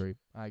stage.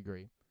 I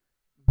agree.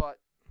 But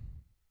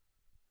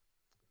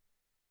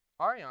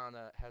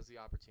Ariana has the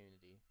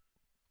opportunity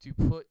to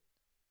put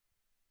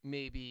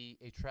maybe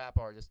a trap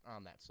artist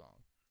on that song.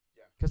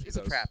 Yeah, Because she it's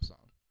a does. trap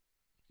song.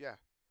 Yeah.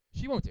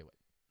 She won't do it.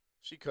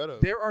 She could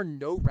have. There are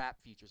no rap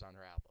features on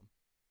her album.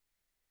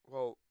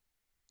 Well,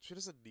 she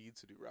doesn't need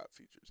to do rap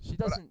features. She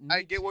But doesn't I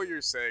need get what to.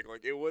 you're saying.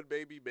 Like it would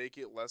maybe make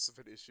it less of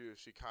an issue if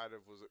she kind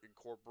of was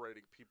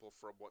incorporating people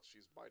from what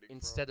she's biting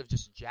Instead of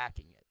just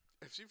jacking it.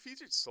 if she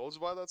featured Soulja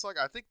Boy on that song,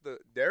 I think the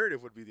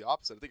narrative would be the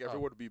opposite. I think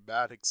everyone would be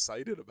mad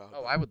excited about it.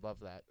 Oh, I would love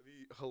that.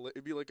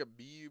 It'd be like a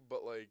meme,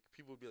 but like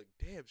people would be like,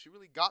 "Damn, she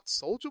really got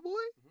Soulja Boy."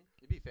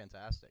 It'd be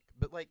fantastic.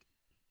 But like,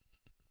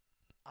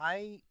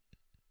 I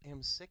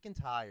am sick and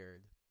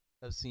tired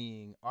of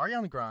seeing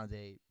Ariana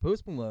Grande,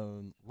 Post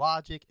Malone,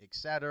 Logic,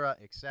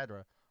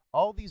 etc.,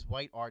 all these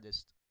white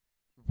artists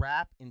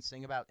rap and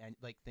sing about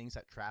like things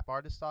that trap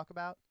artists talk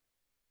about,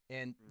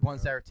 and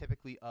ones that Yeah. are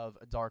typically of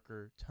a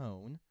darker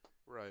tone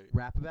Right.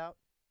 rap about,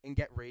 and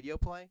get radio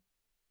play,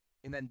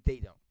 and then they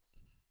don't.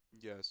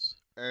 Yes.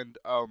 And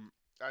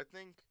I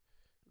think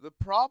the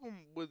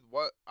problem with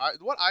what I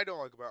don't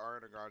like about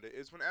Ariana Grande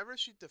is whenever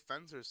she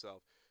defends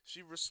herself,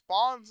 she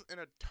responds in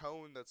a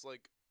tone that's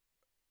like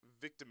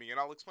victim-y, and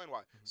I'll explain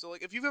why. So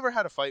like if you've ever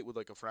had a fight with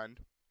like a friend,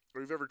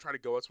 or you've ever tried to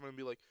go at someone and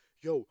be like,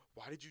 "Yo,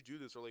 why did you do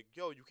this?" Or like,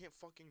 "Yo, you can't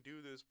fucking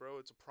do this, bro.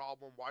 It's a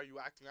problem. Why are you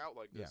acting out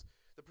like this?"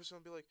 The person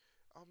will be like,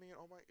 "Oh man,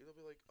 oh my," they'll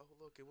be like, "Oh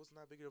look, it wasn't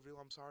that big of a deal.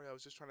 I'm sorry. I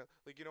was just trying to,"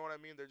 like, you know what I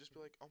mean? They'll just be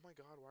like, "Oh my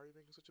god, why are you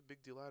making such a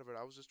big deal out of it?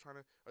 I was just trying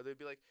to," or they'd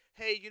be like,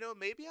 "Hey,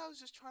 maybe I was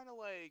just trying to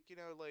like,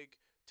 like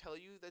tell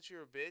you that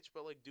you're a bitch,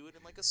 but like do it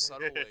in like a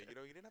subtle way.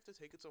 You didn't have to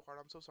take it so hard.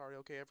 I'm so sorry.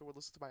 Okay, everyone,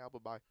 listen to my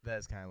album. Bye." That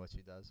is kind of what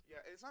she does. Yeah,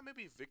 it's not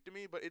maybe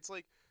victim-y, but it's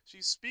like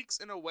she speaks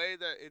in a way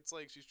that it's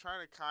like she's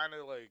trying to kind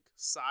of like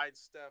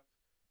sidestep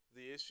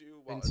the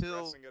issue while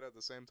addressing it at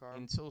the same time.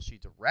 Until she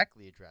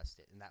directly addressed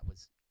it, and that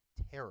was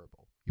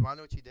terrible. You want to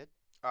know what she did?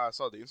 I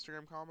saw the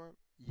Instagram comment.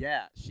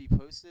 Yeah, she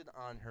posted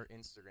on her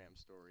Instagram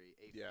story,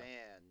 a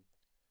fan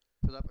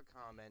put up a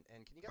comment,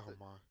 and can you get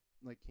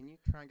can you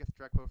try and get the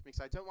direct quote for me?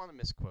 Because I don't want to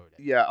misquote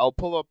it. Yeah, I'll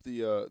pull up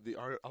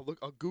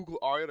I'll Google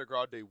Ariana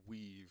Grande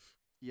weave.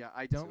 Yeah,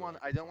 I don't want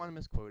I can to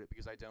misquote it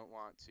because I don't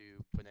want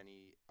to put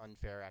any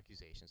unfair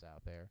accusations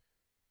out there.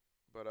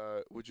 But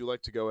would you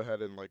like to go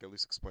ahead and like at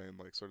least explain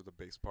like sort of the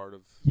base part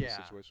of Yeah.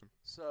 the situation?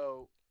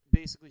 So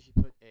basically, she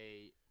put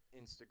a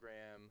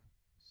Instagram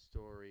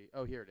story.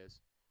 Oh, here it is.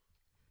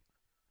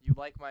 You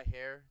like my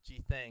hair?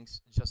 Gee,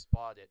 thanks. Just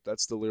bought it.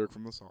 That's the lyric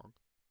from the song.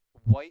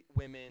 White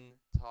women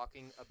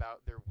talking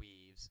about their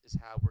weaves is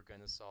how we're going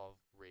to solve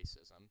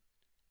racism.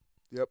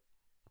 Yep.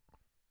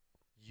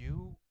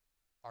 You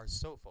are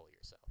so full of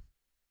yourself.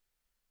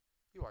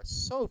 You are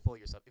so full of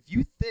yourself. If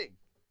you think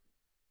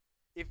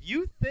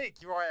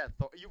you are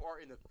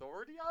an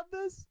authority on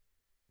this,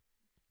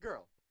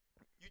 girl,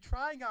 you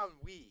trying on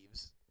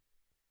weaves.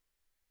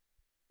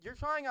 You're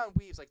trying on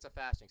weaves like it's a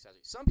fashion accessory.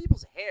 Some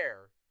people's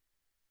hair,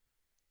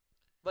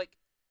 like,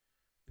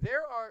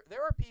 there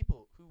are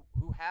people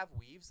who have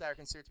weaves that are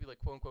considered to be like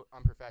quote unquote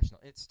unprofessional.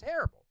 It's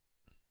terrible.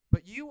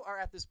 But you are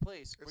at this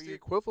place It's where the you're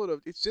equivalent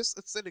of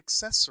it's an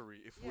accessory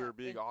if we're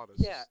being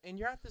honest. Yeah, and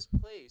you're at this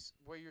place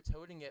where you're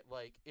toting it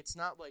like it's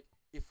not like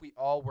if we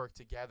all work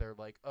together,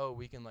 like, oh,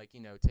 we can like,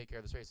 take care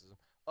of this racism.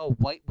 Oh,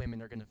 white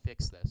women are gonna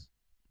fix this.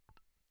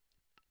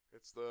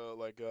 It's the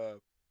like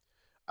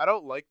I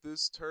don't like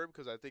this term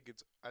because I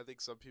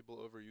think some people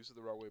overuse it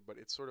the wrong way, but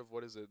it's sort of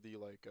what is it,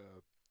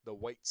 the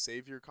white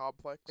savior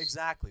complex.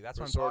 Exactly, that's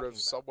what I'm sort talking of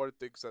about. someone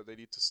thinks that they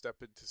need to step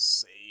in to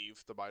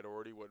save the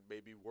minority when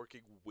maybe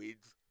working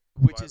with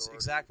Which is minority.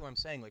 exactly what I'm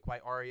saying. Like why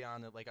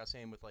Ariana, like I was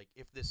saying with like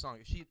if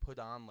she had put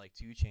on like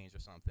 2 Chainz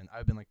or something,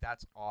 I've been like,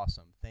 that's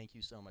awesome. Thank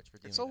you so much for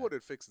doing And so that. would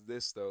it fix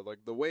this though? Like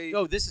the way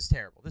No, this is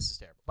terrible. This is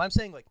terrible. But I'm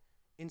saying like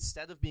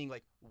instead of being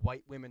like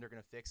white women are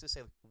gonna fix this,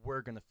 say like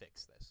we're gonna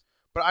fix this.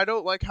 But I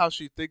don't like how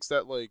she thinks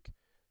that, like,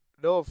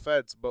 no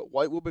offense, but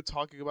white women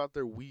talking about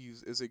their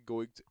weaves isn't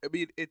going to. I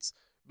mean, it's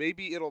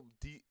maybe it'll.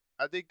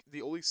 I think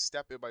the only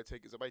step it might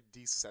take is it might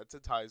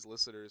desensitize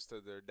listeners to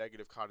their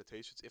negative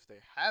connotations if they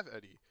have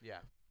any. Yeah.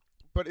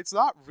 But it's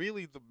not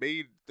really the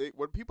main thing.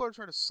 When people are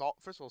trying to solve,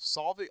 first of all,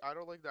 solving. I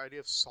don't like the idea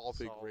of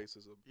solving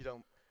racism. You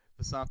don't.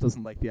 Vasant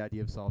doesn't like the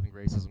idea of solving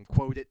racism.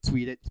 Quote it,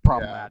 tweet it. It's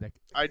problematic.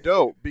 I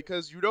know,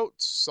 because you don't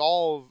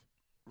solve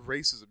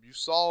racism. You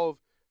solve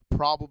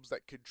problems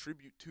that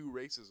contribute to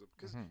racism.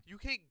 Because you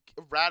can't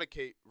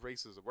eradicate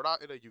racism. We're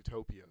not in a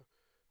utopia,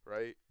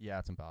 right? Yeah,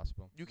 it's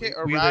impossible. You can't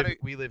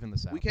We live in the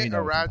South. We can't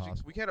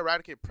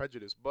eradicate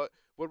prejudice. But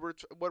when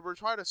we're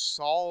trying to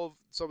solve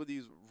some of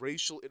these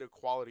racial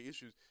inequality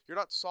issues, you're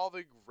not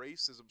solving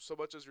racism so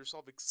much as you're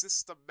solving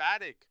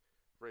systematic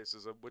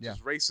racism, which is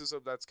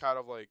racism that's kind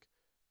of like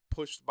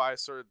pushed by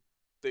certain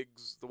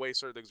things, the way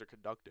certain things are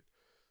conducted.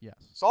 Yes.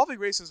 Solving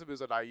racism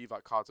is a naive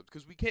concept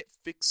because we can't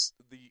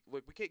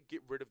we can't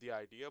get rid of the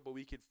idea, but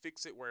we can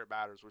fix it where it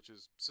matters, which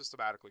is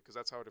systematically, because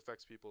that's how it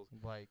affects people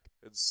like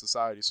in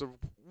society. So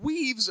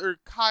weaves are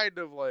kind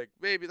of like,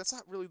 maybe that's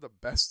not really the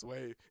best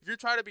way. If you're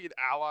trying to be an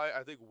ally,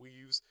 I think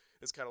weaves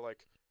is kind of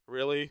like,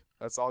 really?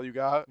 That's all you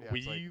got? Yeah,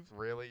 weave? like,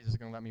 really? You're just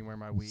going to let me wear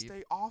my weave?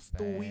 Stay off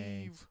the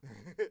weave.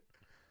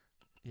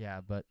 Yeah,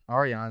 but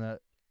Ariana,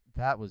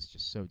 that was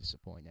just so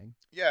disappointing.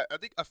 Yeah, I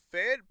think a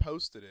fan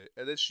posted it,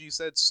 and then she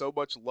said so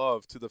much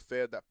love to the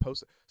fan that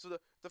posted it. So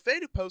the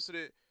fan who posted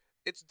it,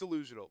 it's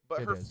delusional,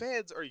 but her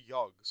fans are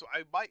young, so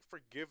I might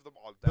forgive them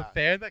on that. The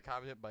fan that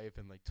commented might have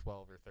been like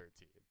 12 or 13.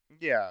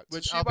 Yeah,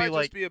 which so I'll she might be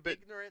like just be a bit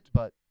ignorant,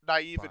 but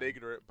naive fine. and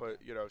ignorant, but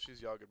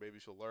she's young and maybe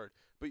she'll learn.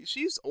 But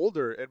she's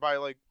older, and by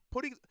like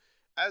putting,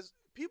 as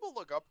people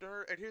look up to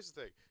her, and here's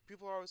the thing: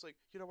 people are always like,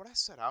 when I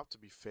set out to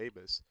be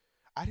famous,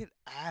 I didn't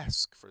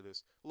ask for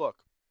this.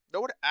 Look,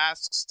 no one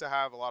asks to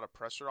have a lot of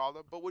pressure on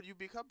them, but when you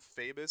become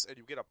famous and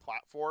you get a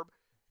platform,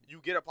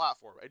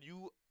 and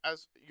you,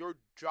 as your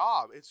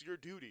job, it's your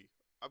duty.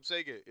 I'm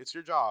saying it's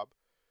your job,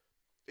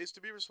 is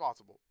to be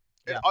responsible.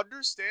 And Yeah.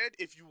 understand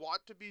if you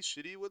want to be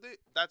shitty with it,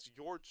 that's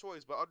your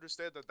choice. But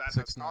understand that has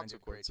 6ix9ine did a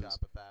great consequences.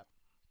 job with that.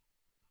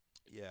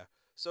 Yeah.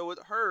 So with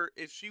her,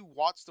 if she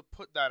wants to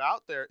put that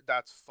out there,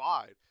 that's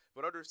fine.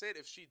 But understand,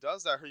 if she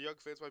does that, her young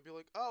fans might be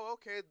like, "Oh,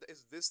 okay,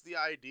 is this the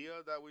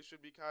idea that we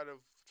should be kind of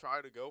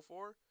trying to go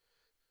for?"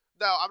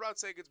 Now, I'm not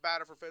saying it's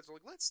bad if her fans are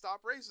like, "Let's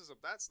stop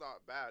racism." That's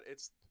not bad.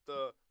 It's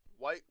the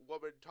white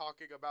woman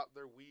talking about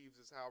their weaves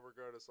is how we're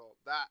going to solve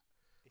that.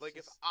 Like,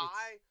 if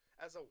I,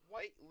 as a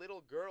white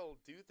little girl,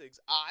 do things,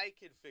 I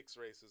can fix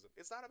racism.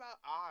 It's not about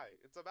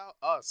it's about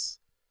us.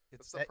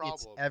 That's the problem.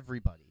 It's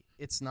everybody.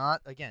 It's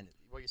not, again,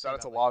 what you're saying.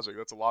 That's a Logic.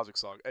 That's a Logic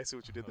song. I see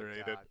what you did there,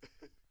 Aiden.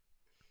 God.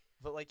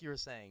 But like you were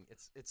saying,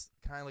 it's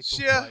kind of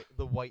like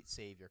the white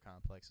savior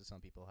complex that some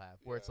people have,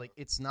 where it's like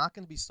it's not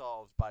going to be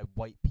solved by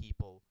white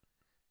people,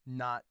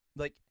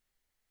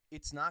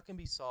 it's not going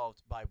to be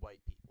solved by white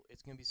people.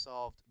 It's going to be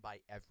solved by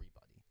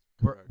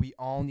everybody. We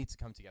all need to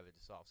come together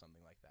to solve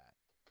something like that.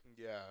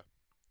 Yeah,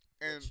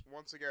 and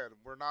once again,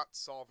 we're not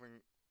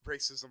solving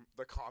racism,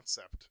 the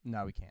concept.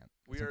 No, we can't.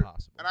 It's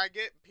impossible. And I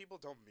get people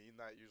don't mean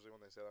that usually when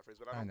they say that phrase,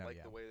 but I don't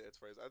like the way that it's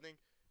phrased. I think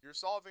you're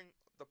solving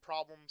the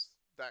problems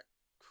that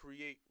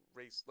create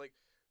race. Like,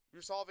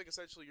 you're solving,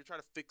 essentially, you're trying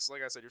to fix,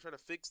 like I said, you're trying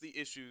to fix the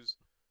issues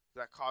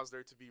that cause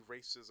there to be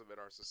racism in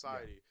our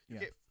society. You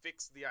can't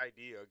fix the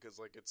idea because,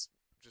 like, it's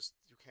just,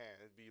 you can't.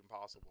 It'd be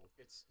impossible.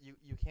 It's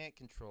you can't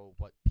control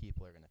what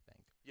people are going to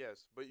think.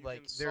 Yes, but you like,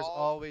 can there's solve...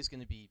 always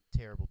going to be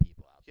terrible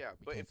people out there. Yeah,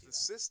 but if the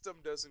system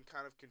doesn't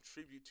kind of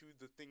contribute to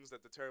the things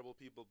that the terrible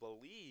people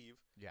believe,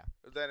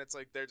 then it's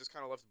like they're just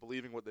kind of left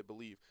believing what they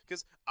believe.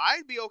 Because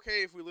I'd be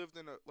okay if we lived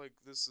in a, like,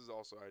 this is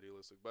also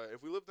idealistic, but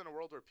if we lived in a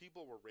world where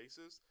people were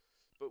racist,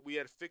 but we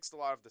had fixed a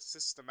lot of the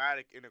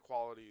systematic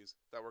inequalities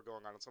that were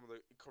going on and some of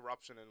the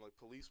corruption and, like,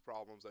 police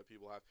problems that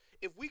people have.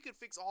 If we could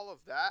fix all of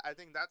that, I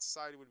think that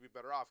society would be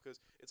better off, because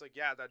it's like,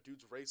 yeah, that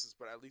dude's racist,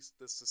 but at least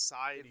the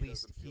society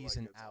doesn't feel like he's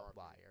an it's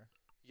outlier.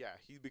 Yeah,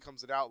 he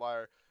becomes an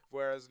outlier.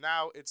 Whereas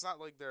now, it's not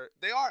like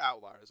they are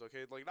outliers,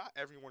 okay? Like, not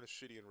everyone is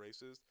shitty and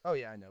racist. Oh,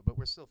 yeah, I know, but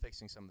we're still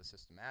fixing some of the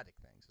systematic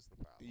things is the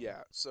problem.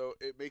 Yeah, so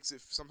it makes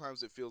it,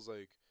 sometimes it feels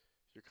like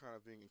you're kind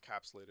of being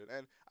encapsulated.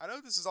 And I know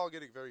this is all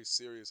getting very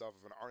serious off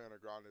of an Ariana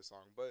Grande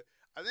song, but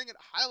I think it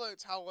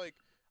highlights how, like,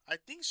 I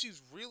think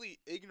she's really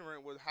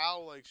ignorant with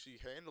how, like, she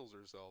handles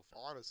herself,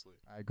 honestly.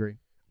 I agree.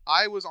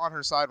 I was on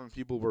her side when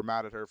people were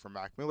mad at her for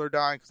Mac Miller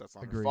dying, because that's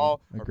not her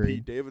fault. Or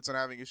Pete Davidson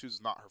having issues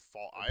is not her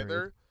fault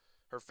either.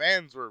 Her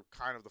fans were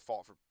kind of the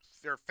fault for.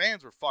 Their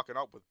fans were fucking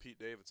up with Pete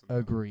Davidson.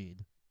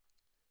 Agreed.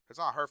 It's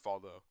not her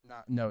fault though.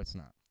 No, it's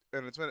not.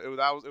 And it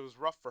was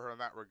rough for her in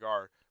that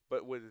regard.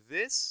 But with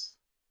this,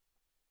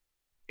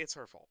 it's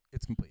her fault.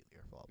 It's completely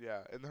her fault.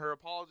 Yeah, and her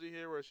apology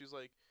here, where she's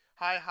like,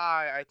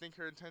 "Hi, I think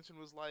her intention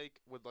was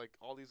like with like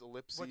all these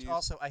ellipses." Which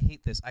also, I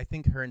hate this. I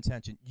think her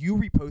intention. You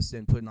reposted it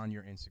and put it on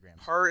your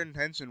Instagram. Her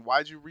intention.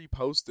 Why'd you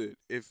repost it?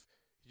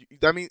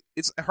 I mean,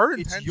 it's her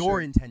intention. It's your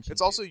intention.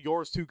 It's also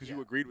yours, too, because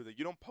you agreed with it.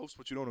 You don't post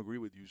what you don't agree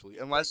with, usually,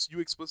 unless you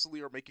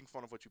explicitly are making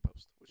fun of what you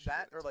post.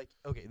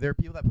 Okay, there are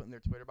people that put in their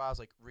Twitter bios,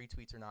 like,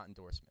 retweets are not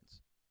endorsements.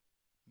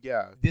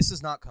 Yeah. This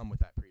does not come with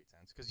that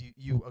pretense, because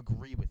you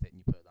agree with it and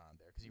you put it on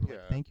there, because you were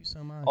like, thank you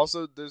so much.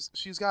 Also,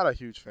 she's got a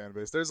huge fan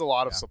base. There's a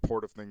lot of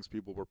supportive things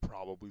people were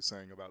probably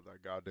saying about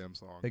that goddamn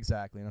song.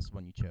 Exactly, and that's the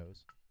one you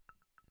chose.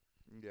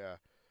 Yeah.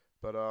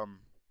 But,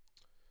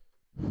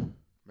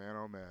 man,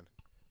 oh, man.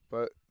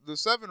 But the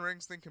Seven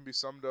Rings thing can be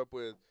summed up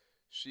with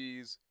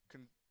she's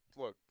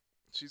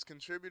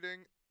contributing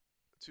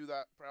to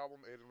that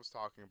problem Aiden was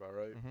talking about,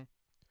 right? Mm-hmm.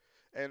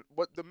 And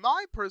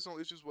my personal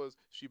issues was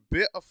she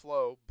bit a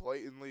flow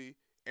blatantly,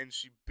 and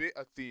she bit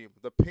a theme.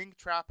 The pink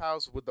trap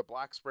house with the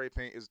black spray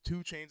paint is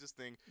 2 Chainz'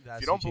 thing. If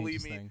you don't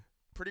believe me,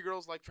 Pretty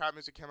Girls Like Trap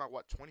Music came out,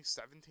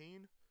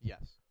 2017?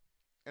 Yes.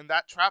 And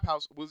that trap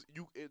house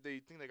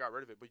they think they got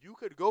rid of it, but you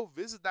could go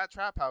visit that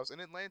trap house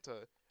in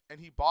Atlanta. And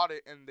he bought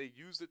it, and they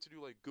used it to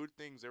do, like, good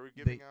things. They were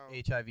giving out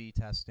HIV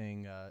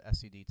testing,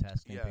 STD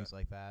testing, things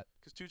like that.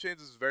 Because 2 Chainz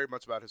is very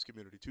much about his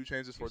community. 2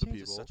 Chainz is for the people.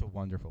 2 Chainz is such a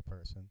wonderful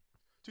person.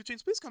 2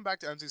 Chainz, please come back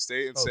to NC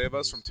State and save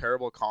us from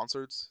terrible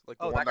concerts, like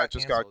the one that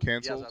just got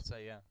canceled. Yeah, I'd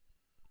say, yeah.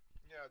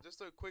 Yeah,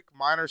 just a quick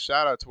minor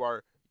shout-out to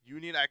our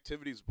Union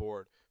Activities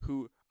Board,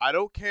 who, I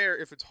don't care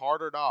if it's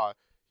hard or not,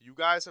 you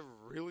guys have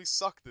really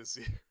sucked this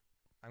year.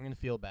 I'm going to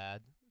feel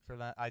bad for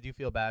that. I do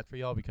feel bad for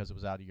y'all because it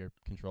was out of your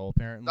control,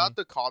 apparently. Not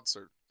the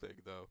concert thing,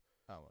 though.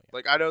 Oh, well, yeah.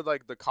 Like, I know,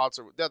 like, the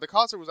concert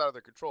was out of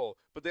their control,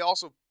 but they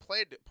also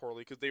played it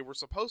poorly because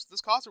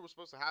this concert was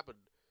supposed to happen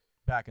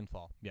back in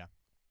fall, yeah.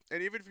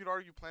 And even if you'd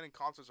argue planning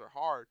concerts are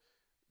hard,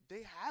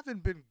 they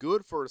haven't been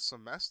good for a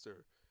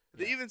semester.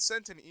 They even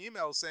sent an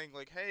email saying,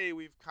 like, hey,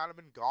 we've kind of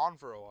been gone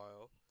for a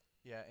while.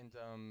 Yeah, and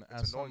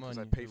it's annoying because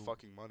I pay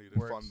fucking money to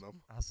fund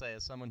them. I'll say,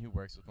 as someone who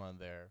works with one of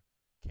their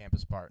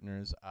campus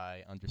partners,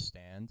 I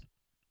understand.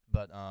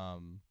 But,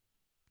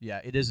 yeah,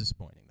 it is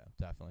disappointing, though,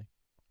 definitely.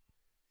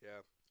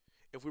 Yeah.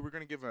 If we were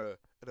going to give an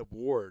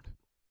award,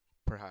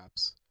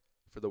 perhaps,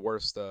 for the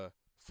worst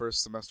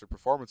first semester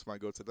performance,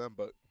 might go to them.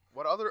 But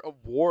what other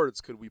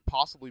awards could we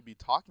possibly be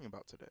talking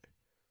about today?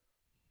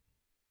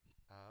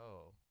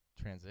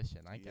 transition.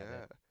 I get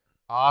Yeah. it.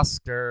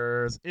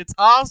 Oscars. It's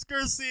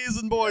Oscar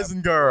season, boys Yeah,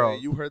 and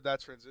girls. You heard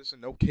that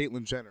transition? No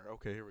Caitlyn Jenner.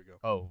 Okay, here we go.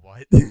 Oh,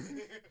 what? I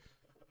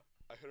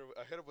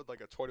hit him with like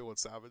a 21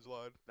 Savage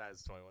line. That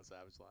is 21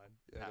 Savage line.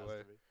 Yeah, Has anyway.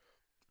 to be.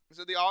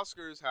 So the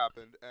Oscars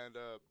happened, and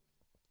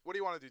what do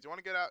you want to do? Do you want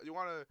to get out?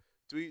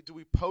 Do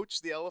we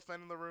poach the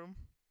elephant in the room,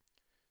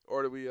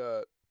 or do we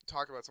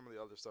talk about some of the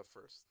other stuff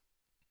first?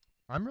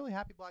 I'm really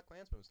happy Black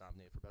Klansman was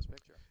nominated for Best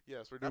Picture.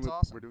 Yes, That's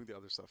awesome. We're doing the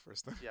other stuff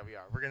first. Yeah, we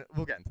are.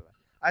 We'll get into that.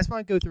 I just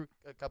want to go through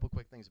a couple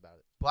quick things about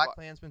it. Black What?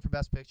 Klansman for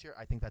Best Picture.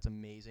 I think that's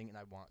amazing, and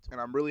I want to.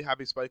 And I'm really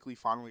happy Spike Lee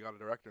finally got a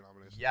director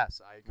nomination. Yes,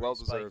 I agree. Well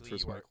deserved for you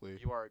Spike are, Lee.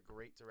 You are a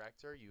great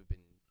director. You've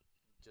been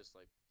just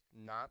like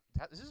not.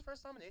 Is this his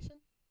first nomination?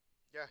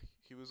 Yeah,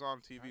 he was on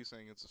TV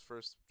saying it's his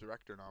first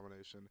director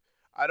nomination.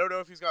 I don't know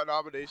if he's got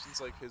nominations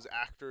like his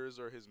actors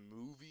or his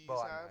movies Well,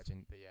 I have,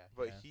 imagine, but yeah.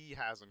 but yeah. he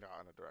hasn't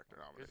gotten a director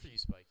Good for nomination. you,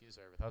 Spike. You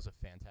deserve it. That was a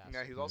fantastic.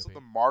 Yeah, he's also movie.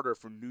 the martyr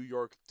from New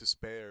York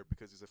Despair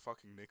because he's a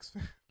fucking Knicks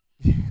fan.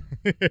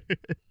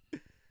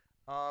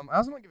 I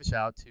also want to give a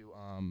shout out to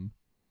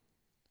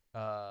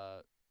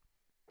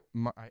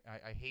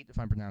I hate if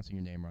I'm pronouncing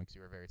your name wrong because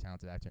you're a very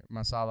talented actor.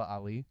 Masala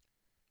Ali.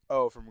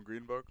 Oh, from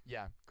Green Book.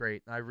 Yeah,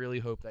 great. I really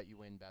hope that you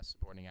win Best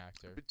Supporting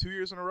Actor. Been 2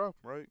 years in a row,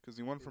 right? Because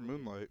he won for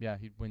Moonlight. Yeah,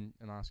 he'd win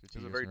an Oscar. He's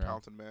a 2 very years in a row.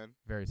 talented man.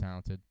 Very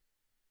talented.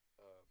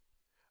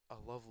 A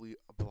lovely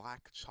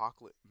black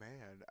chocolate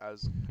man.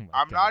 As Oh my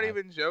I'm not God.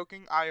 even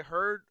joking. I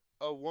heard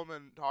a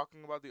woman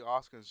talking about the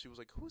Oscars. She was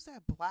like, "Who's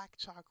that black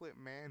chocolate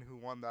man who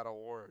won that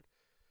award?"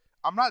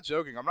 I'm not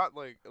joking. I'm not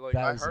like That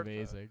I was heard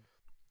amazing. that.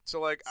 So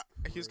like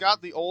he's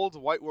got the old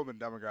white woman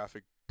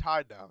demographic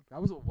tied down.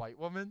 That was a white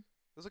woman.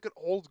 It was like an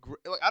old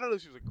like I don't know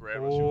if she was a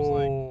grandma. She was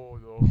like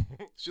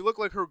no. she looked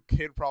like her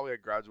kid probably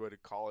had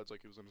graduated college, like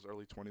he was in his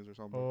early 20s or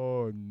something.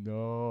 Oh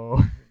no.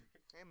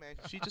 Hey man,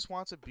 she just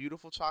wants a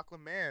beautiful chocolate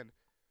man,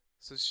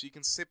 so she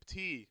can sip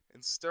tea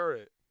and stir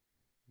it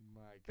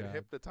My and God.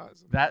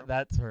 hypnotize him.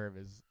 That term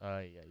is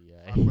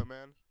chocolate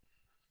man.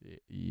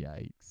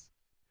 Yikes.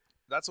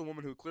 That's a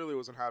woman who clearly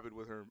wasn't happy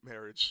with her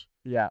marriage.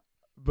 Yeah,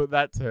 but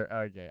that's her.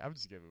 Okay, I'm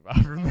just gonna move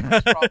on from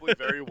that. She's probably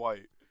very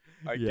white.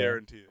 I Yeah.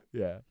 guarantee it.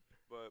 Yeah,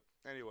 But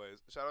anyways,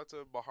 shout out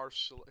to Bahar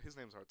his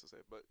name's hard to say,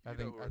 but I you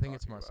think know who I we're think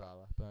it's talking about.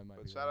 Marsala, but I might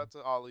But be shout wrong. out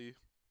to Ali.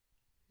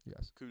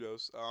 Yes.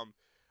 Kudos.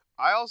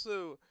 I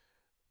also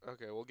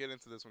okay, we'll get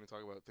into this when we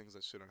talk about things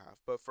that shouldn't have.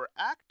 But for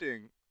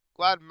acting,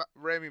 glad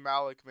Rami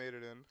Malek made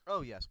it in.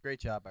 Oh yes, great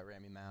job by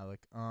Rami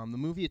Malek. The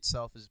movie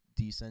itself is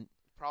decent.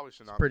 Probably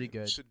should not. pretty be,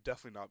 good. Should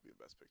definitely not be the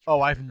best picture.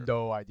 Oh, I have Maker.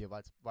 no idea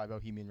why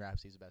Bohemian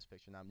Rhapsody is the Best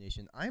Picture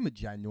nomination. I am a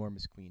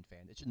ginormous Queen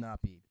fan. It should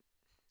not be.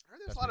 I heard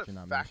there's Best a lot Picture of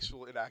nomination.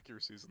 factual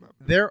inaccuracies in that.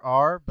 Movie. There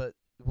are, but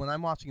when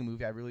I'm watching a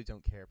movie, I really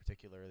don't care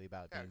particularly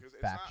about Yeah, being 'cause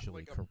it's not factually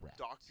like a correct.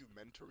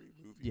 documentary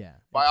movie. Yeah,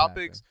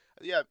 Biopics,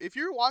 exactly. yeah. If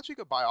you're watching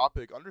a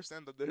biopic,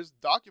 understand that there's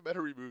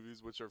documentary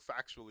movies which are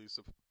factually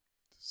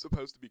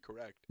supposed to be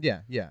correct.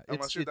 Yeah.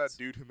 Unless you're that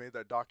dude who made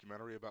that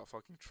documentary about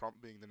fucking Trump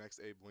being the next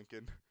Abe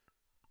Lincoln.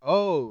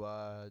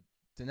 Oh,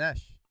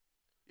 Dinesh.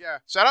 Yeah,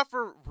 shout out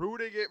for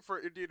ruining it for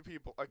Indian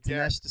people again.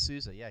 Dinesh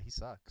D'Souza. Yeah, he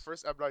sucks.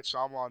 First, M. Night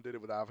Shyamalan did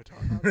it with Avatar.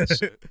 That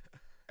shit.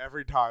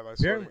 Every time, I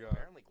swear to God.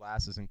 Apparently,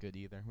 Glass isn't good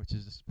either, which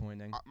is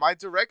disappointing. My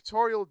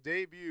directorial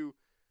debut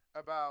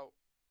about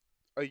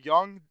a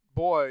young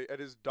boy and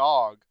his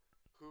dog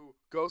who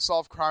go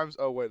solve crimes.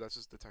 Oh wait, that's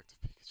just Detective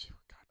Pikachu.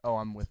 God. Oh,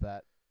 I'm with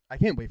that. I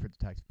can't wait for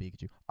Detective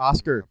Pikachu.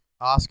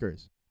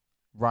 Oscars.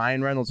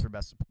 Ryan Reynolds for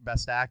best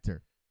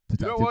actor.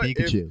 Detective what?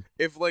 Pikachu.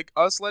 If like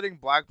us letting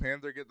Black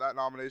Panther get that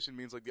nomination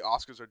means like the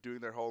Oscars are doing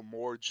their whole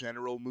more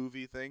general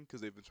movie thing because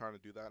they've been trying to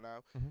do that now,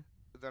 Mhm.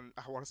 then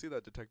I want to see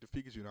that Detective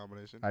Pikachu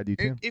nomination. I do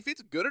too. If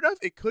it's good enough,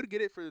 it could get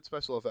it for its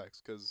special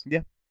effects.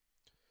 Yeah.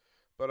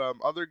 But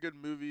other good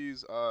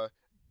movies.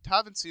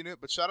 Haven't seen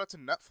it, but shout out to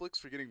Netflix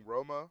for getting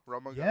Roma.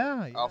 Roma got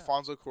Yeah.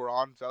 Alfonso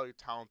Cuarón, very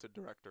talented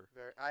director.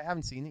 I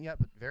haven't seen it yet,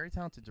 but very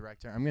talented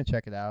director. I'm gonna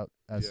check it out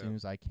as Yeah. soon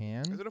as I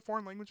can. Is it a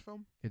foreign language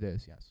film? It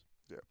is, yes.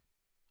 Yeah.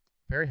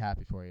 Very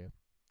happy for you,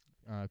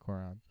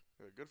 Coron.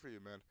 Yeah, good for you,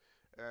 man.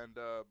 And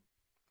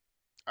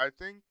I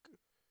think,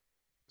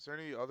 is there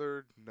any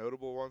other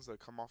notable ones that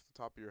come off the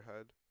top of your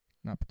head?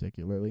 Not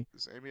particularly.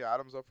 Is Amy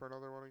Adams up for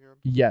another one again?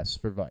 Yes,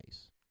 for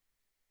Vice.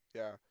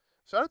 Yeah.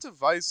 Shout out to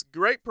Vice.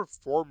 Great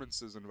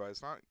performances in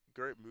Vice. Not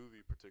great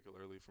movie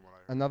particularly from what I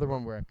heard. Another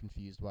one where I'm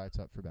confused why it's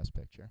up for Best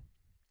Picture.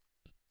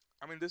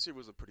 I mean, this year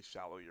was a pretty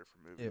shallow year for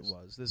movies. It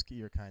was. This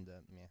year kind of,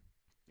 meh.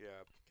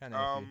 Yeah. Kind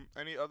of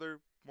Any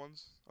other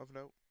ones of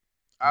note?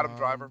 Adam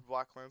Driver for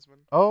Black Klansman.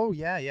 Oh,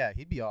 yeah.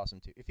 He'd be awesome,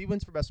 too. If he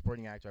wins for Best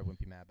Supporting Actor, I wouldn't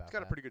be mad about He's got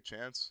that. a pretty good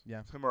chance.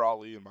 Yeah. Him or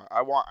Ali.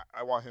 I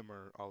want him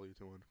or Ali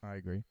to win. I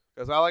agree.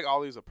 Because I like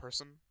Ali as a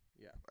person.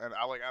 Yeah. And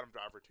I like Adam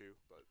Driver too,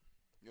 but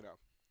you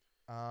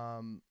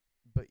know.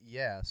 But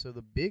yeah, so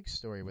the big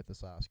story with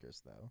this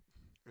Oscars, though.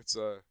 It's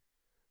a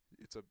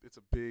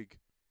big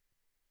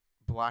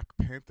Black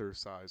Panther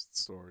sized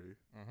story.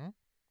 Mm-hmm.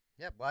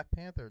 Yeah, Black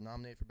Panther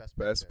nominated for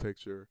Best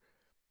Picture.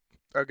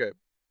 Okay.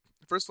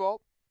 First of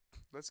all,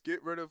 let's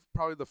get rid of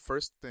probably the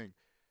first thing.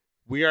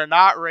 We are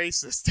not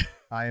racist.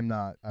 I am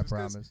not. I Just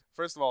 'cause- promise.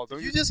 First of all, Did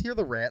don't you just hear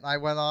the rant I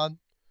went on?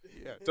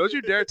 yeah, don't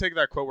you dare take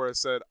that quote where I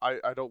said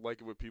I don't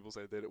like it when people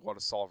say they didn't want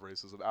to solve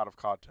racism out of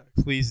context.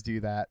 Please do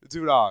that.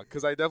 Do not,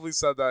 because I definitely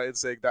said that in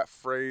saying that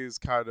phrase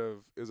kind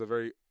of is a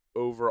very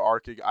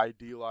overarching,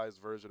 idealized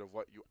version of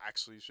what you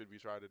actually should be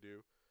trying to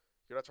do.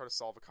 You're not trying to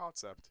solve a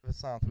concept.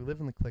 Vasant, we live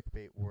in the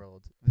clickbait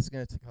world. This is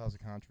going to cause a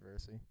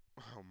controversy.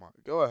 Oh my,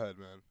 go ahead,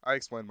 man. I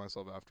explained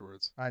myself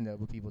afterwards. I know,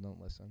 but people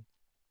don't listen.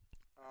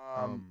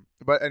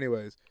 But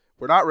anyways,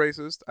 we're not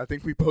racist. I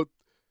think we both.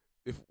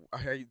 If I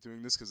hate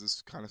doing this because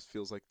this kind of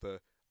feels like the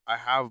I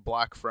have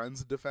black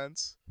friends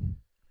defense.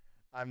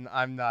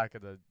 I'm not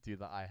gonna do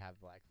the I have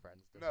black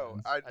friends. No,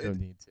 defense. I don't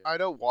need to. I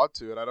don't want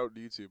to, and I don't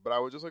need to. But I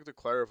would just like to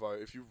clarify: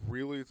 if you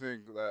really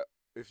think that,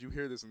 if you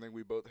hear this and think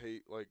we both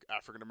hate like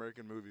African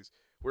American movies,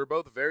 we're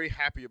both very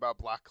happy about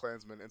Black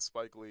Klansman and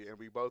Spike Lee, and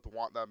we both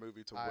want that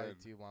movie to I win.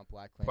 do want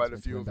Black Quite a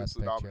Klansman few to of win its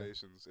Best Picture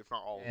nominations, if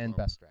not all of and them.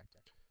 Best Director.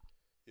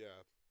 Yeah.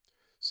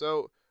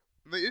 So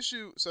the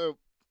issue,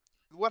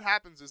 what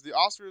happens is the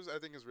Oscars, I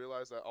think, has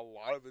realized that a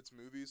lot of its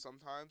movies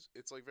sometimes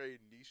it's like very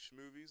niche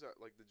movies that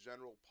like the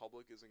general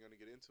public isn't going to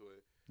get into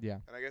it.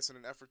 Yeah. And I guess in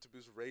an effort to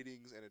boost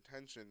ratings and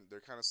attention,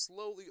 they're kind of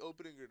slowly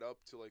opening it up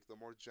to like the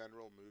more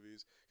general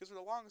movies. Because for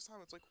the longest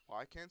time, it's like,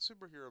 why can't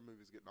superhero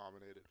movies get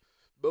nominated?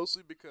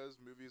 Mostly because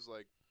movies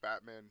like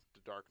Batman: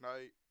 The Dark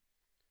Knight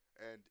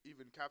and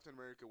even Captain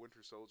America: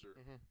 Winter Soldier,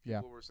 Yeah.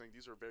 people were saying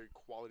these are very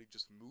quality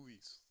just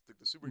movies. Like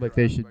the superhero Like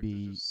they should aspect is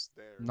be just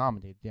there.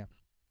 Nominated, yeah.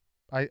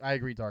 I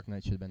agree Dark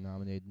Knight should have been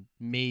nominated.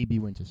 Maybe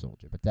Winter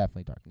Soldier, but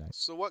definitely Dark Knight.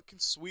 So what can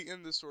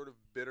sweeten this sort of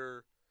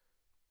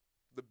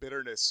the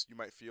bitterness you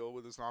might feel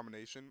with this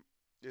nomination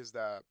is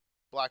that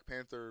Black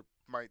Panther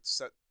might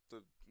set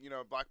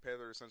Black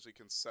Panther essentially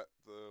can set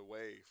the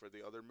way for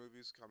the other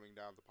movies coming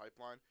down the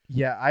pipeline.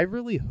 Yeah, I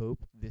really hope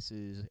this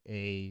is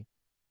a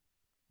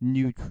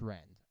new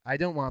trend. I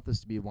don't want this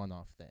to be a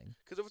one-off thing.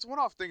 Because if it's a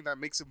one-off thing, that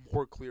makes it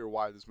more clear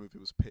why this movie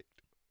was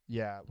picked.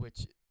 Yeah,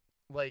 which,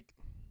 like,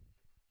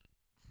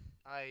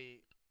 I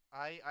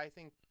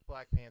think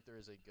Black Panther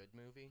is a good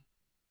movie.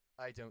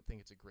 I don't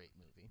think it's a great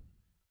movie.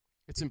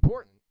 It's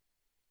important.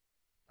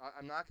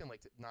 I'm not gonna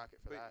knock it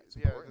for that. It's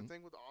important. The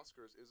thing with the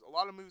Oscars is a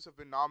lot of movies have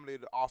been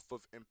nominated off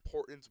of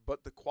importance,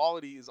 but the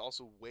quality is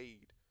also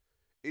weighed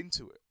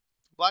into it.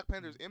 Black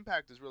Panther's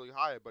impact is really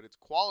high, but its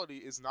quality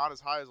is not as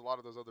high as a lot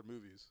of those other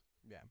movies.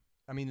 Yeah,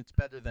 I mean it's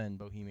better than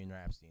Bohemian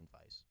Rhapsody and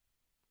Vice.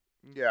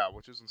 Yeah,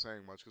 which isn't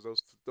saying much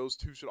because those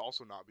two should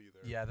also not be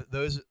there. Yeah,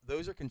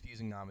 those are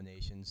confusing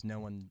nominations. No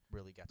one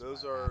really gets.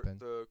 Those why it are happened.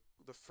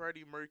 the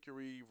Freddie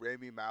Mercury,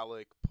 Rami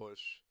Malek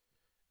push,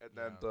 and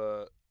then Yeah.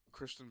 the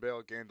Christian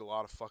Bale gained a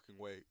lot of fucking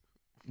weight.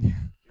 Yeah.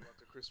 He went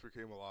to Krispy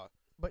Kreme a lot.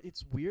 But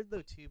it's weird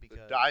though too The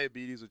because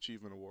Diabetes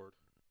Achievement Award.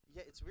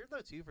 yeah, it's weird though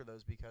too for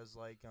those because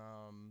like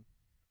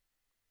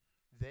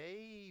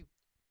they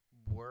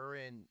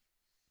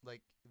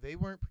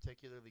weren't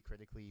particularly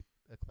critically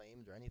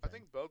acclaimed or anything. I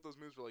think both those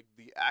movies were like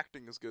the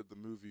acting is good, the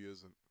movie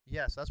isn't.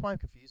 yes, that's why I'm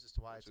confused as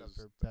to why Which it's up is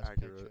for Best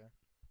accurate. Picture.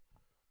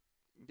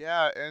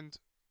 Yeah, and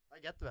I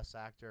get the Best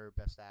Actor,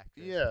 Best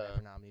Actress, Yeah.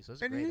 whatever nominees.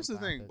 Those are and great, here's I'm the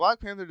fine thing: with it. Black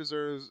Panther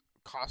deserves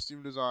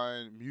costume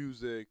design,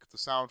 music, the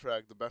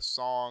soundtrack, the best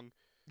song.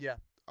 Yeah.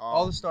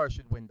 All the um, stars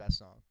should win Best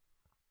Song.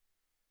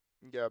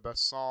 Yeah,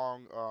 best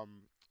song,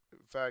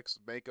 effects,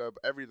 makeup,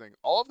 everything.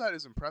 All of that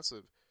is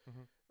impressive.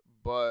 Mhm.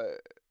 But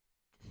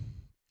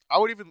I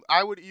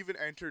would even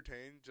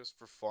entertain just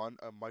for fun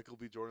a Michael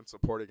B. Jordan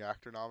supporting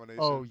actor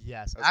nomination. Oh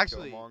yes, as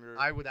actually, Killmonger.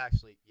 I would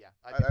actually, yeah,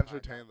 I'd be behind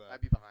entertain that.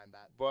 I'd be behind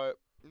that. But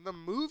the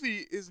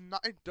movie is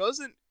not. It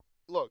doesn't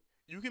look.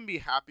 You can be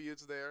happy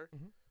it's there.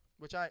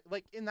 Which I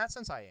like. In that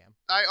sense, I am.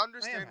 I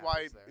understand happy why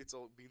it's there. it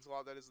means a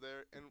lot that it's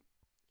there,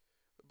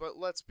 but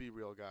let's be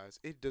real, guys.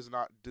 It does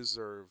not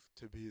deserve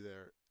to be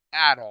there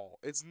at all.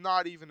 It's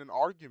not even an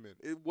argument.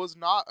 It was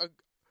not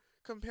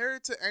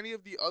compared to any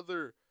of the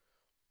other.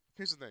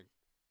 Here's the thing.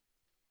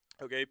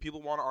 Okay,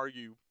 people want to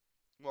argue.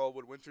 Well,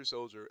 with Winter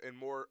Soldier and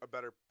a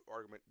better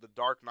argument, The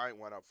Dark Knight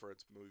went up for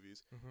its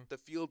movies. Mhm. The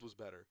Field was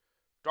better.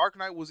 Dark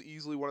Knight was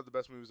easily one of the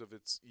best movies of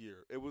its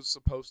year. It was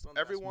supposed to. One of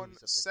the best Everyone movies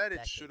of the said it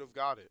decade. should have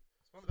got it.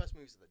 It's one of the best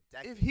movies of the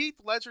decade. If Heath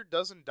Ledger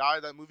doesn't die,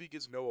 that movie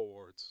gets no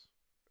awards.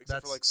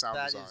 Except for like sound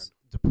design. That is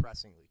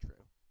depressingly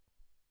true.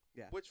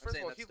 Yeah. Which, I'm first of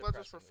saying all, that's Heath Ledger's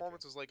depressingly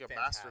performance true. is like a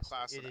Fantastic.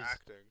 masterclass It in is.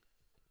 acting.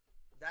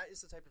 That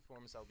is the type of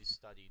performance that will be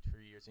studied for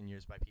years and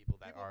years by people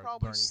that People are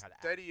probably learning how to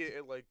act. study it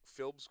at like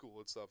film school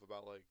and stuff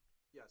about like.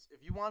 Yes,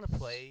 if you want to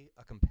play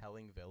a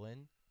compelling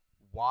villain,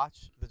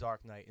 watch The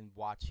Dark Knight and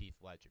watch Heath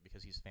Ledger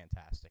because he's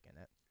fantastic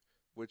in it.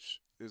 Which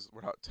is,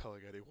 we're not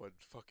telling anyone.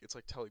 Fuck, it's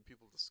like telling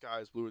people the sky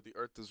is blue or the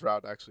earth is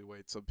round. Actually,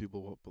 wait, some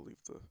people won't believe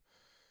the.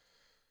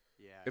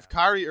 Yeah. If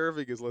Kyrie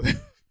Irving is living.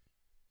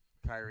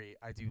 Kyrie,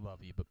 I do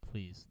love you, but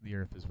please, the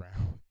earth is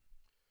round.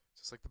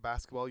 Just like the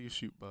basketball you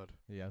shoot, bud.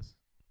 Yes.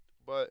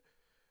 But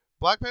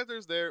Black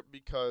Panther's there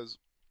because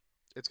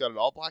it's got an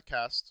all-black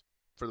cast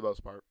for the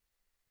most part.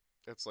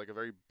 It's like a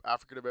very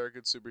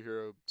African-American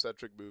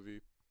superhero-centric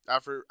movie.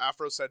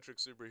 Afrocentric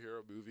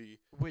superhero movie.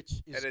 Which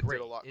is And it did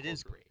great. a lot It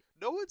is culturally. great.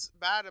 no one's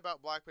mad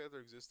about Black Panther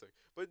existing.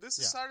 But this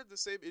Yeah. is sort of the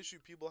same issue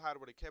people had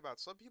when it came out.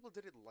 Some people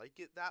didn't like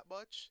it that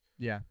much,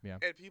 Yeah.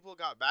 and people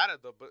got mad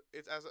at them. But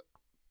it's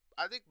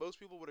I think most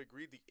people would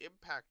agree the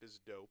impact is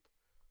dope.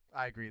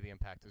 I agree. The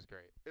impact is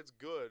great. It's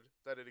good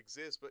that it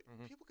exists, but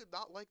Mhm. people could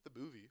not like the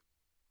movie.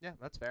 Yeah,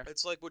 that's fair.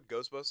 It's like when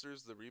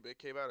Ghostbusters, the remake,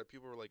 came out, and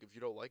people were like, if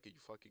you don't like it, you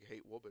fucking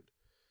hate woman.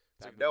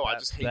 It's like, no, I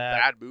just hate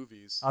bad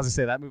movies. I was gonna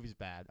say that movie's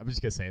bad. I'm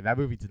just gonna say that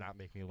movie did not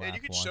make me laugh. And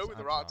you can show me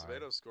the Rotten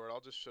Tomatoes score, and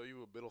I'll just show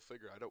you a middle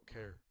finger. I don't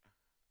care.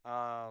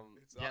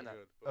 It's not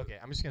good. But Okay,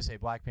 I'm just gonna say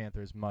Black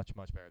Panther is much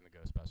better than the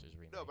Ghostbusters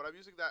remake. No, but I'm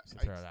using that. Just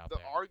to throw it out The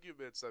there.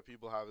 arguments that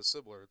people have is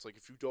similar. It's like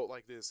if you don't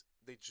like this,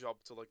 they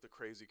jump to like the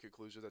crazy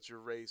conclusion that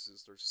you're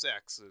racist or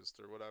sexist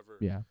or whatever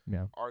yeah.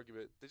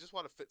 argument. They just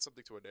want to fit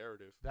something to a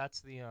narrative. That's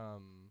the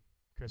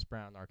Chris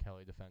Brown R.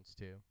 Kelly defense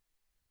too.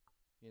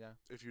 You know,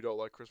 If you don't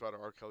like Chris Brown or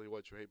R. Kelly,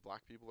 what, you hate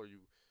black people, or you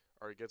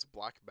are against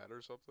black men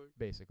or something?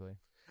 basically.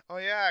 Oh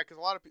yeah, because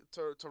a lot of people,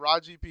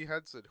 Taraji P.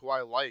 Henson, who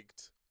I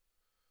liked,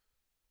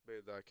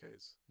 made that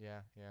case.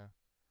 Yeah.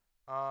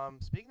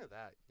 Speaking of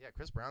that, yeah,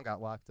 Chris Brown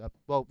got locked up.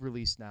 Well,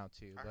 released now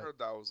too. I But heard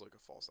that was like a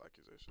false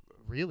accusation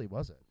though. really,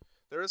 was it?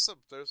 There's some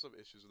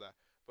issues with that,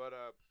 but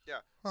yeah.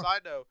 Huh.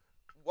 Side note,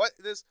 what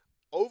this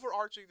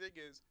overarching thing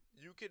is,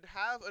 you can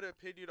have an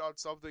opinion on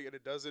something, and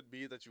it doesn't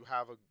mean that you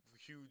have a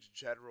huge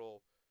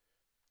general.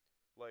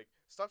 Like,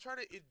 stop trying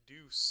to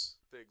induce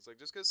things. Like,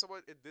 just because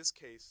someone in this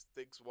case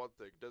thinks one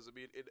thing doesn't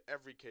mean in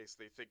every case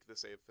they think the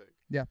same thing.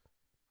 Yeah.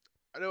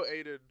 I know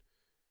Aiden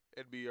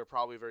and me are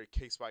probably very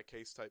case by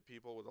case type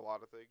people with a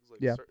lot of things.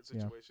 Like, Yeah, certain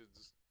yeah.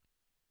 situations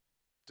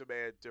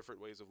demand different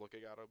ways of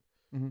looking at them.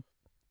 Mhm.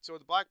 So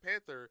with Black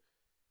Panther,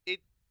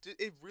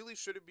 it really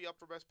shouldn't be up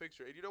for Best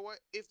Picture. And you know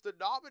what? If the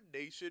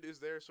nomination is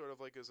there sort of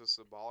like as a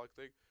symbolic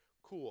thing,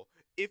 cool.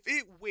 If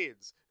it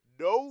wins,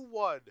 no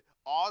one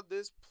on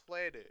this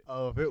planet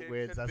Oh, if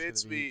can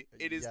convince me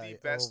it is the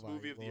best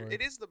movie of the year.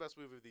 It is the best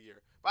movie of the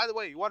year. By the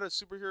way, you want a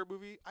superhero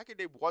movie? I can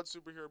name one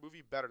superhero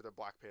movie better than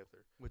Black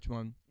Panther. Which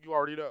one? You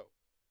already know.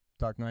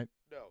 Dark Knight.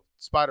 No.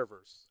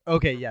 Spider-Verse.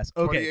 Okay. Yes.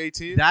 Okay.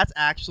 2018? That's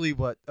actually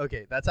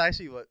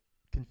what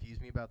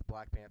confused me about the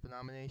Black Panther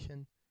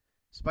nomination.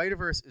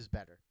 Spider-Verse is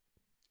better.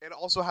 And it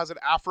also has an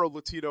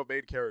Afro-Latino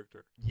main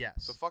character. Yes.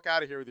 So fuck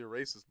out of here with your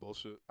racist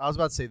bullshit. I was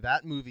about to say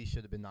that movie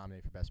should have been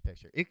nominated for Best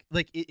Picture.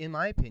 In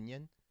my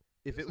opinion,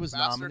 if it was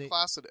nominated,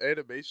 masterclass in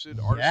animation,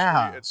 Yeah.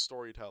 artistry, and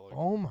storytelling.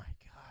 oh my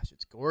gosh,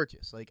 it's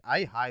gorgeous. Like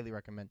I highly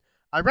recommend.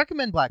 I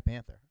recommend Black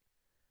Panther.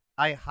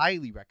 I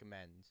highly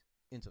recommend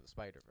Into the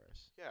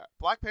Spider-Verse. Yeah,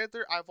 Black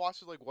Panther, I've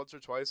watched it like once or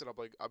twice, and I'm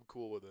like, I'm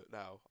cool with it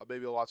now.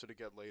 Maybe I'll watch it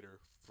again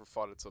later for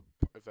fun at some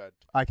event.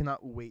 I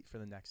cannot wait for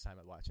the next time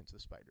I watch Into the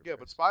Spider-Verse. Yeah,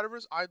 but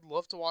Spider-Verse, I'd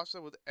love to watch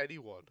that with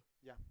anyone.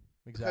 exactly.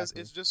 Because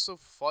it's just so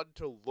fun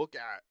to look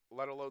at,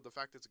 let alone the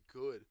fact it's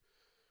good.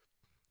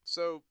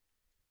 So,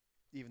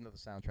 even though the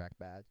soundtrack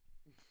bad.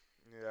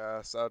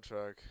 yeah,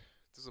 soundtrack.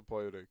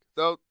 Disappointing.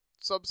 Though,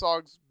 some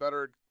songs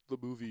better in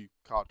the movie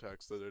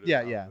context than it is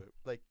out of it.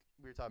 Like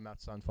we were talking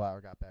about,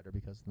 Sunflower got better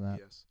because of that.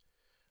 Yes.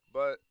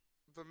 But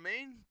the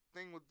main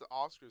thing with the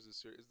Oscars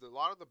this year is that a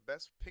lot of the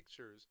best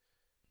pictures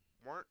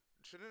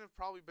shouldn't have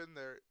probably been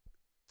there.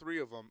 3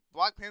 of them.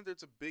 Black Panther,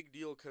 it's a big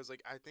deal because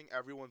like I think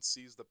everyone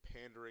sees the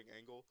pandering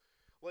angle.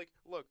 Like,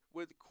 look,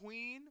 with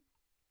Queen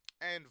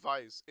and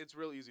Vice, it's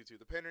real easy too.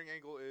 The pandering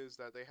angle is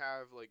that they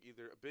have like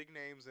either big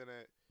names in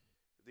it,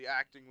 the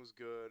acting was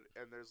good,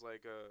 and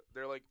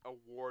they're like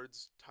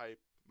awards type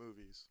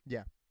movies.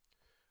 Yeah.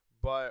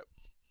 But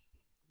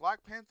Black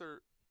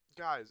Panther,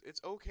 guys,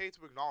 it's okay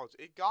to acknowledge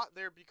it got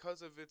there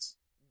because of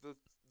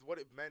what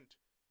it meant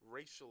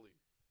racially.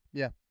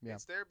 Yeah.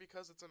 It's there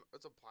because it's a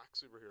black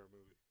superhero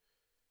movie.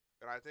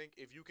 And I think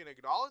if you can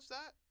acknowledge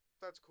that,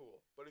 that's cool.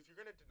 But if you're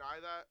going to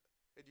deny that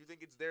and you think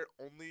it's there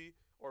only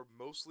or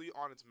mostly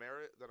on its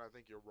merit, then I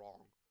think you're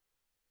wrong.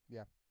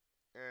 Yeah.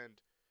 And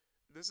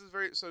this is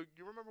so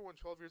you remember when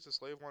 12 Years a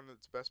Slave won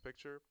its Best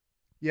Picture?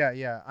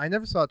 Yeah. I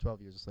never saw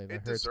 12 Years a Slave. It I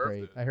heard it's deserved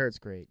great. it. I heard it's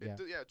great. Yeah.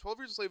 12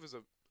 Years a Slave is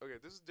okay,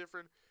 this is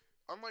different.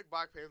 Unlike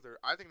Black Panther,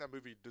 I think that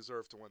movie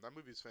deserved to win. That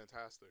movie is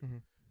fantastic.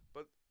 Mhm.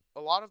 But a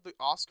lot of the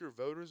Oscar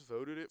voters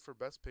voted it for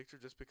Best Picture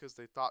just because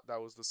they thought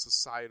that was the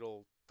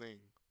societal thing.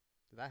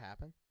 Did that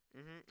happen?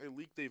 It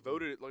leaked. They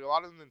voted it. Like, a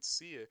lot of them didn't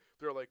see it.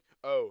 They're like,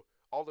 oh,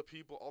 all the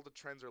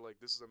trends are like,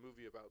 this is a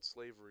movie about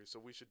slavery, so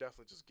we should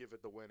definitely just give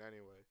it the win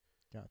anyway.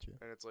 Gotcha.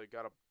 And it's like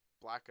got a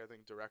black, I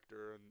think,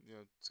 director, and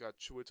it's got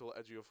Chiwetel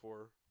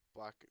Ejiofor,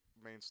 black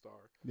main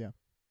star. Yeah.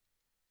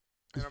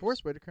 And Is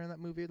Forrest Whitaker in that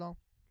movie at all?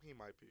 He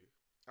might be,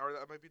 or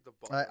that might be The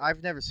Butler.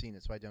 I've never seen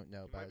it, so I don't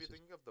know. You But might be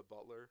thinking of The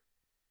Butler.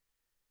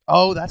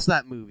 Oh, that's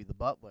that movie, The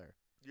Butler.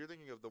 You're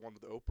thinking of the one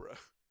with Oprah.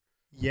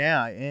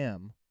 Yeah, I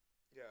am.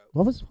 Yeah.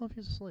 What was 12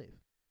 Years a Slave?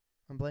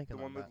 I'm blanking The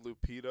on one that. with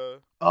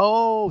Lupita.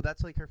 Oh,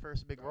 that's like her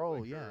first big Kinda role.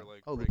 like Yeah. her,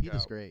 like, Oh, breakout.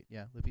 Lupita's great.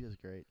 Yeah, Lupita's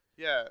great.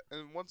 Yeah,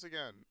 and once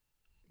again,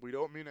 we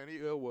don't mean any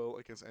ill will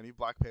against any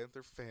Black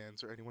Panther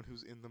fans or anyone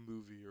who's in the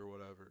movie or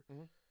whatever.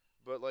 Mhm.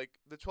 But, like,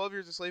 the 12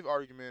 Years a Slave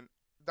argument,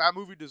 that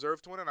movie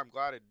deserved to win, and I'm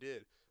glad it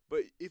did.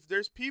 But if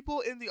there's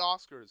people in the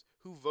Oscars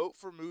who vote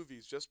for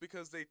movies just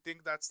because they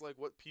think that's like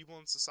what people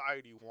in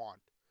society want,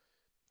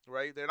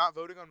 right? They're not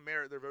voting on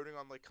merit. They're voting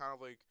on like kind of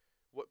like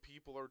what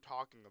people are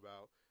talking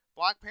about.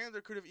 Black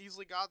Panther could have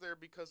easily got there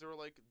because they were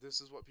like,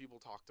 this is what people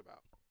talked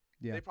about.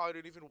 Yeah. They probably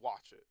didn't even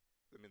watch it.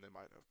 I mean, they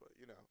might have, but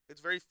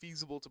it's very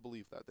feasible to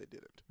believe that they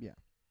didn't.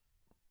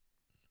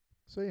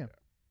 So yeah,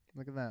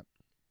 look at that.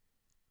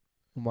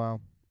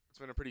 Wow. It's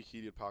been a pretty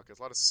heated podcast.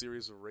 A lot of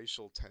serious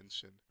racial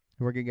tension.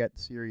 We're gonna get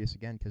serious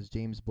again because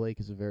James Blake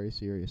is a very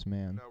serious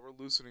man. No, we're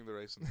loosening the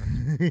race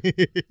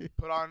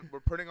tension. We're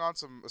putting on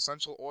some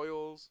essential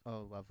oils,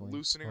 Oh, lovely.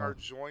 loosening our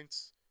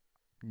joints,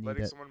 Need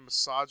letting it. someone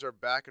massage our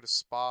back at a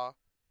spa.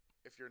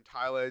 If you're in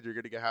Thailand, you're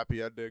gonna get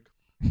happy ending.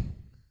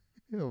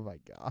 Oh my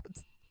God.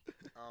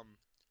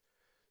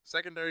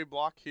 Secondary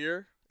block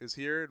here is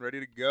here and ready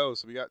to go.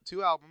 So we got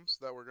 2 albums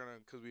that we're gonna,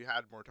 because we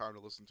had more time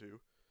to listen to.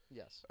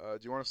 Yes. Do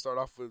you want to start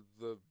off with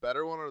the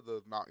better one or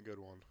the not good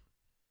one?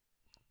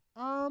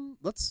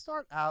 Let's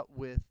start out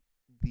with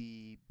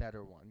the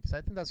better one because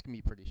I think that's gonna be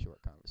a pretty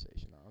short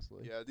conversation,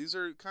 honestly. Yeah, these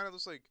are kind of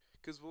just like,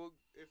 because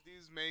if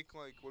these make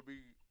like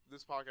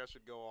this podcast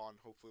should go on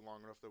hopefully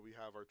long enough that we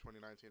have our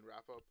 2019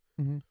 wrap up.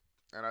 Mhm.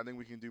 And I think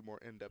we can do more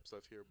in-depth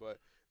stuff here. But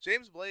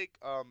James Blake,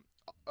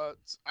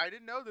 I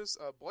didn't know this,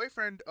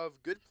 boyfriend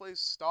of Good Place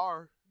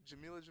star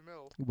Jamila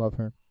Jamil, Love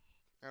her.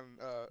 and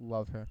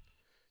Love her.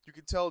 you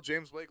can tell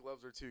James Blake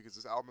loves her too because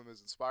this album is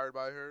inspired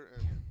by her,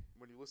 and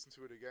when you listen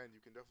to it again, you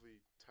can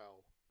definitely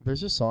tell. There's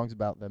just songs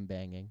about them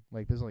banging.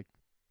 Like there's like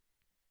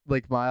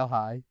Mile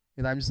High,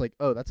 and I'm just like,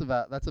 oh, that's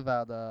about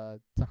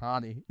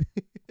Tahani.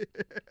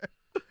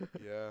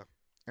 Yeah,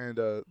 and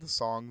the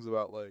songs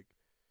about like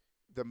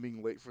them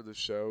being late for the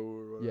show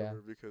or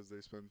whatever because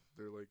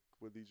they're like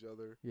with each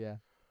other. Yeah.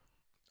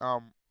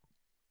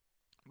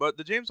 But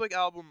the James Blake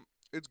album,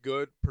 it's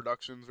good.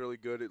 Production's really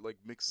good. It like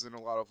mixes in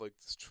a lot of like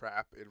this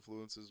trap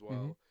influence as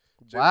well.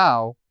 Mm-hmm.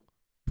 Wow.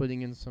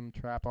 Putting in some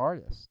trap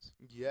artists.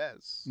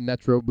 Yes.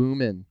 Metro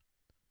Boomin,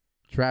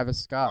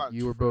 Travis Scott. Not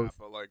You were trap, both.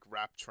 but like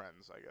rap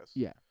trends, I guess.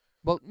 Yeah.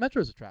 Well,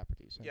 Metro's a trap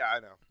producer. Yeah, I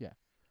know.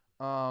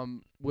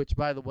 Which,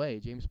 by the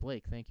way, James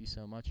Blake, thank you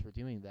so much for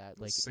doing that.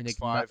 The Like,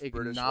 6'5"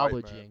 British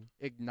white man.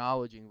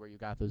 acknowledging where you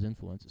got those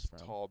influences from.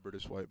 Tall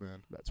British white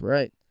man. That's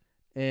right.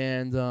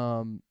 And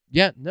I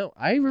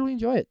really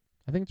enjoy it.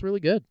 I think it's really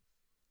good.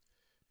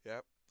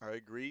 Yep, I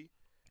agree.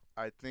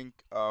 I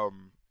think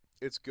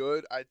it's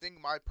good. I think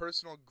my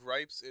personal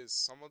gripes is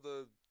some of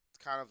the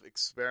kind of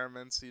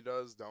experiments he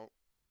does don't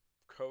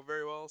go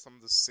very well. Some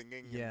of the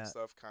singing and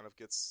stuff kind of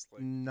gets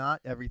like,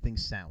 not everything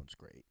sounds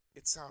great.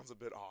 it sounds a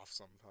bit off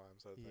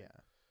sometimes, I think.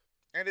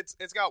 Yeah. And it's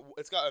got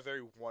a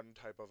very one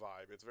type of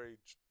vibe. It's very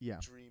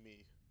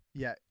dreamy.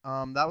 Yeah.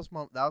 That was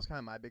kind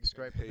of my biggest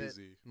gripe with it.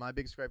 Hazy. My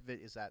biggest gripe of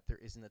it is that there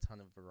isn't a ton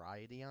of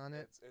variety on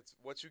it. It's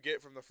what you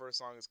get from the first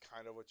song is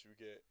kind of what you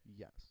get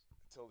Yes.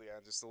 till the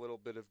end. Just a little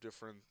bit of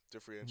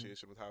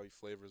differentiation with how he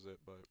flavors it,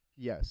 but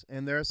Yes,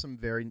 and there are some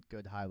very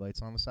good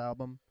highlights on this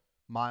album.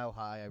 Mile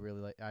High, I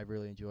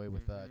really enjoy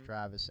with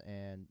Travis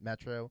and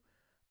Metro.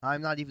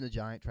 I'm not even a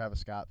giant Travis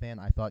Scott fan.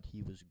 I thought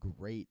he was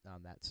great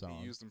on that song.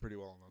 he used him pretty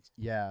well on that song.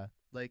 Yeah,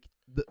 like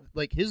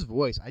his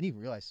voice, I didn't even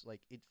realize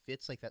it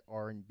fits like that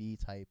R&B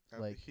type.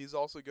 And like he's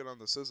also good on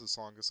the SZA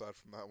song aside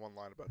from that one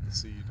line about the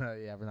seed.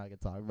 yeah, we're not gonna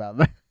talk about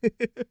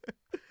that.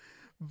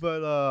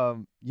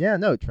 But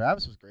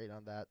Travis was great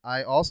on that.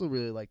 I also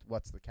really liked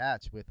What's the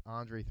Catch with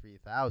Andre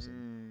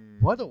 3000.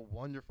 What a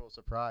wonderful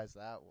surprise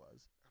that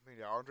was. I mean,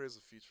 yeah, Andre's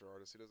a feature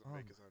artist. He doesn't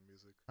make his own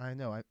music. I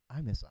know. I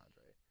miss Andre.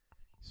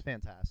 He's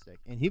fantastic,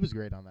 and he was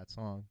great on that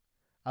song.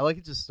 I like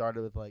it just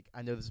started with like,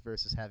 I know this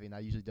verse is heavy, and I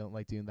usually don't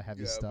like doing the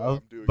heavy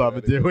stuff, but I'm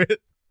gonna do it.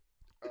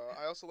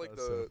 I also like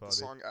the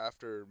song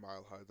after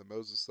Mile High, the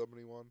Moses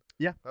Summoning one.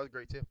 Yeah, that was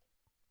great too.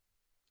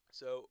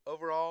 So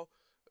overall,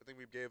 I think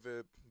we gave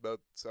it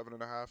about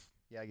 7.5.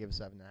 Yeah, I gave it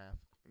 7.5.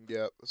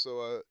 Yeah.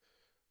 So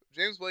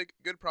James Blake,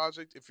 good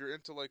project. If you're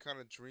into like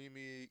kind of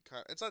dreamy,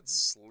 it's not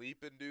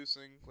sleep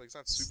inducing. Like it's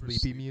not super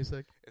sleepy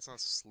music. It's not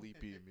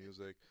sleepy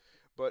music,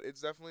 but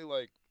it's definitely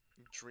like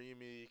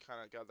dreamy,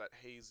 kind of got that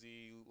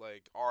hazy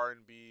like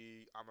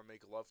R&B, I'm gonna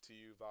make love to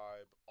you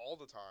vibe all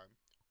the time.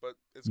 But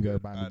it's you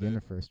good. better buy me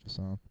dinner first,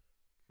 Vasam.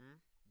 Hmm?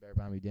 You better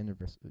buy me dinner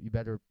first.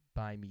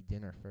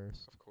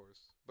 Of course.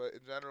 But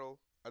in general,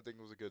 I think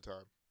it was a good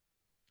time.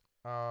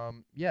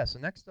 So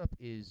next up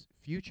is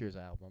Future's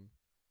album,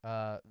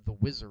 The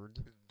Wizard.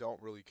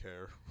 Don't really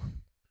care.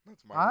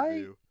 That's my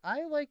review.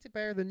 I liked it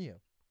better than you.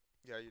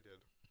 Yeah, you did.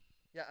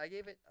 Yeah, I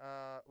gave it,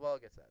 I'll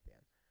get to that at the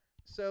end.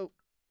 So,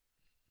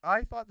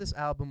 I thought this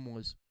album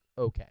was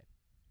okay.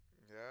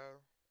 Yeah.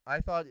 I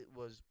thought it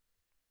got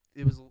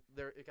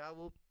a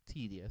little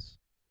tedious.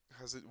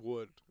 As it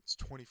would. It's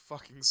 20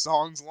 fucking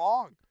songs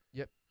long.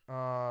 Yep.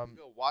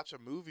 Go watch a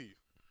movie.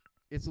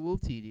 It's a little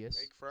tedious.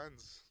 Make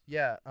friends.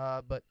 Yeah,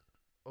 but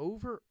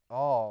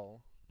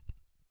overall,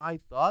 I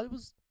thought it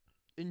was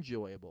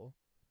enjoyable.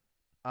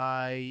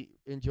 I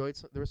enjoyed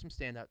there were some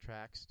standout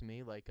tracks to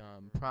me, like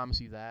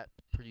Promise You That,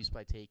 produced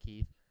by Tay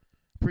Keith.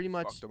 Pretty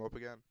much Fucked them up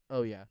again.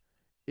 Oh yeah.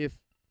 If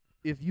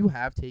if you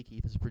have Tay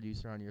Keith as a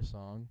producer on your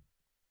song,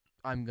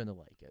 I'm gonna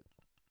like it.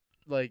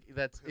 Like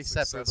that's His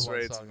except for the success one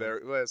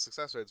rate's song. his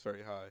success rate's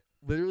very high.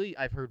 Literally,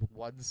 I've heard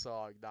one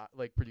song not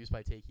like produced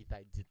by Tay Keith that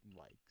I didn't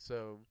like.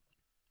 So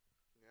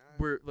Yeah,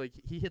 we're like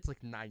he hits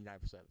like 99%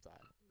 of the time.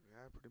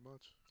 yeah, pretty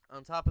much.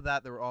 On top of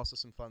that, there were also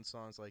some fun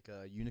songs like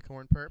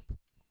Unicorn Perp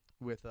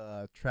with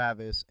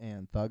Travis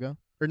and Thugga.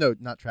 Or no,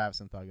 not Travis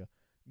and Thugga.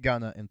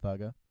 Gunna and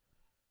Thugga.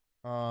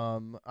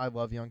 I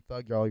love Young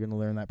Thug. Y'all are going to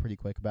learn that pretty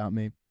quick about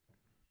me.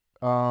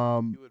 He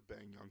would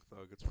bang Young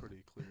Thug. It's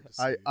pretty clear to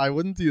see. I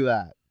wouldn't do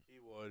that. He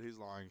would. He's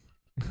lying.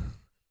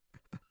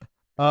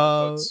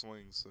 Uh, Thug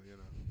swings, so you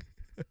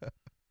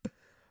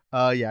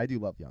know. yeah, I do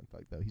love Young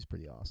Thug though. He's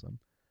pretty awesome.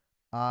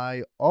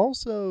 I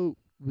also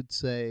would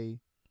say,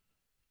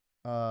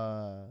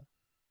 Promise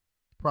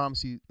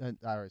You. I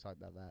already talked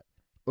about that.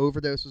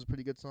 Overdose was a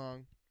pretty good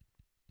song.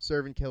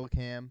 Serve and Kill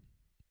Cam,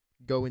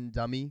 Goin'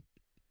 Dummy.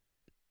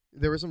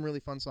 There were some really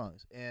fun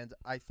songs, and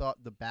I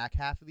thought the back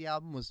half of the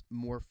album was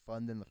more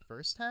fun than the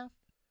first half.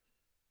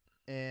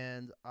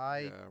 And I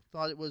Yeah.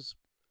 thought it was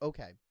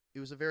okay.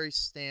 It was a very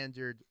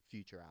standard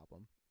Future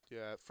album.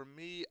 Yeah, for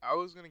me, I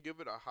was gonna give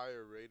it a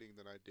higher rating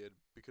than I did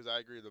because I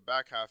agree the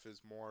back half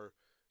is more,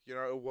 you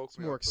know, it woke It's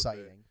me more up a bit.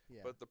 exciting.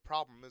 Yeah, But the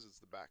problem is, it's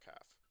the back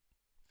half.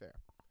 fair.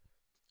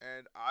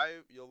 And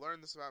you'll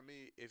learn this about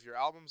me. If your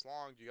album's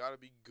long, you gotta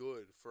be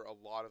good for a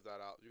lot of that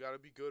out. You gotta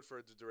be good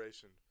for the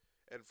duration.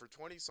 And for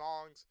 20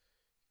 songs,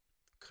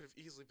 could have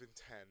easily been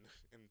 10,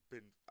 and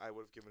I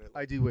would have given it. I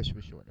Like, do wish it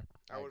was shorter.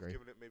 I would agree. have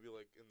given it maybe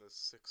like in the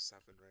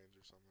 6-7 range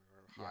or something,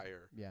 or Yeah.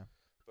 higher. Yeah.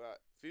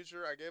 But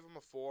Future, I gave him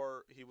a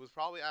 4. He was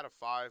probably out of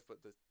 5,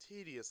 but the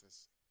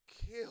tediousness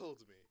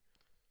killed me.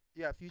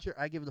 Yeah, Future,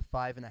 I give it a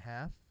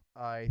 5.5.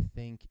 I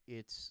think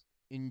it's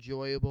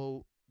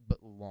enjoyable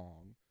but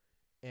long.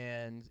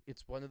 And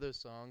it's one of those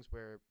songs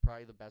where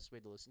probably the best way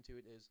to listen to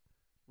it is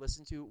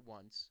listen to it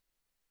once,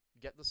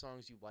 get the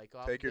songs you like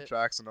off Take of your it.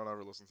 tracks and don't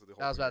ever listen to the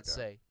whole I was thing about to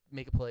again. say,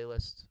 make a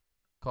playlist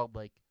called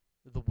like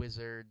The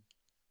Wizard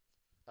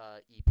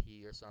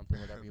EP or something,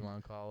 whatever you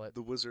want to call it.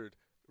 The Wizard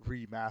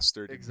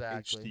remastered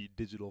Exactly. in HD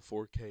digital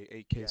 4K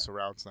 8K Yeah.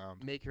 surround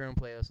sound. Make your own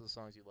playlist of the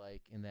songs you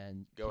like, and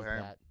then Go keep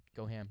ham. that.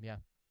 Go ham, yeah.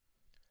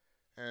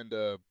 And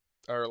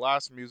our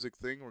last music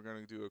thing, we're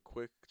gonna do a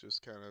quick,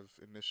 just kind of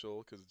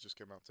initial, because it just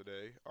came out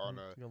today on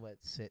We're gonna let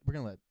it sit. We're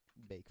gonna let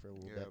it bake for a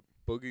little bit.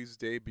 Boogie's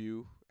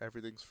debut.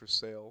 Everything's for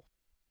sale.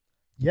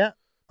 Yeah.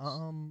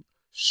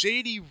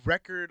 Shady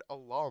Record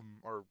alum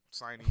or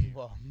signee.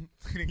 Well, He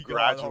didn't he got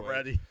graduate.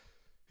 already.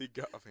 He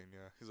got. I mean,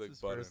 yeah, he's like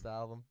His budding. first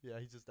album. Yeah,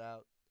 he's just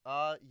out.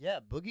 Yeah,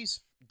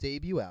 Boogie's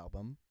debut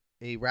album,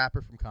 a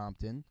rapper from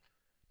Compton,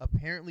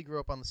 apparently grew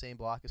up on the same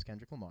block as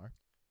Kendrick Lamar.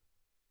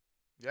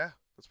 Yeah,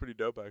 that's pretty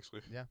dope,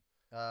 actually.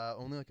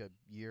 Only like a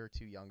year or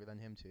two younger than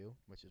him too,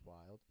 which is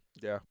wild.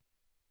 Yeah,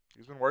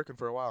 he's been working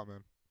for a while,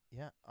 man.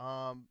 Yeah.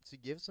 To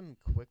give some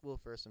quick little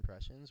first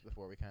impressions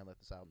before we kind of let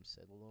this album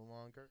sit a little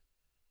longer,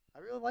 I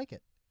really like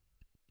it.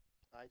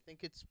 I think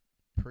it's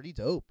pretty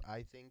dope.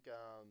 I think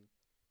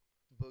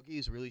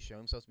Boogie's really shown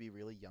himself to be a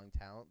really young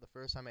talent. The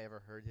first time I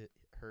ever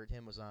heard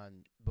him was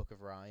on Book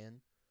of Ryan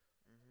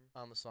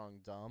on the song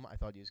 "Dumb." I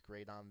thought he was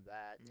great on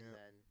that. Yeah. And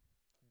then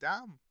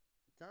Damn.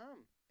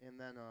 Dumb. And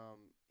then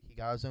he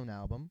got his own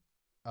album.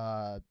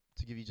 To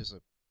give you just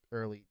a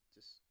early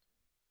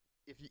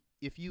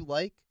if you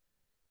like,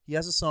 he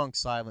has a song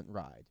 "Silent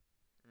Ride."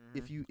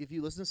 If you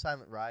listen to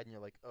Silent Ride and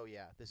you're like, "Oh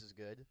yeah, this is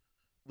good,"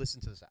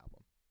 listen to this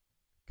album.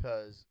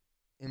 'Cause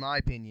in my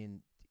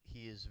opinion,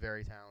 he is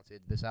very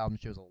talented. This album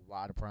shows a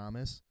lot of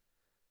promise,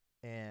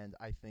 and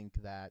I think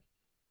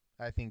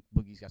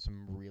Boogie's got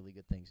some really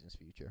good things in his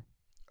future.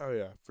 Oh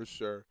yeah, for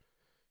sure.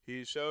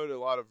 He showed a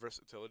lot of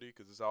versatility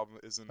because this album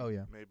isn't. Oh,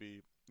 yeah.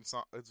 Maybe it's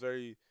not. It's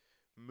very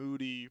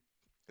moody.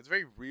 It's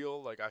very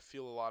real. Like I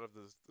feel a lot of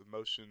the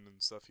emotion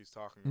and stuff he's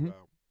talking Mhm.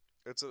 about.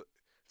 It's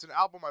an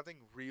album. I think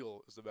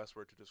real is the best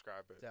word to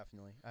describe it.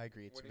 Definitely, I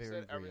agree. It's When he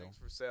very said real. everything's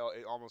for sale,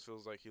 it almost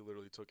feels like he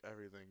literally took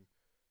everything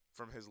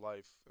from his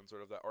life and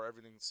sort of that, or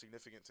everything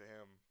significant to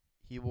him.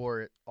 He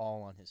wore it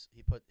all on his.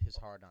 He put his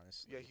heart on his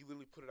sleeve. Yeah, he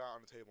literally put it out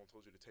on the table and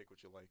told you to take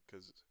what you like.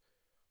 Cause,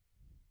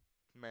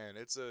 man,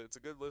 it's a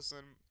good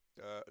listen.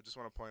 I just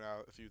want to point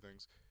out a few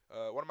things.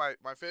 One of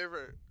my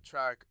favorite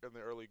track in the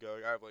early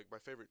going. I have like my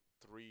favorite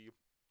 3.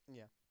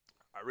 Yeah.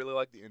 I really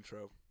like the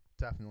intro.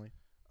 Definitely.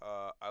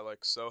 I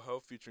like Soho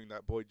featuring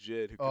that boy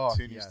Jid who Oh,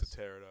 continues yes. to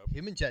tear it up.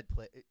 Him and Jed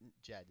play.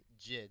 Jid.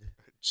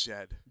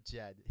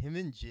 Jed. Him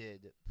and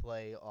Jid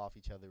play off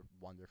each other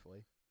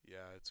wonderfully.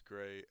 Yeah, it's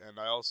great. And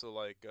I also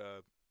like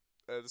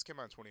this came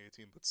out in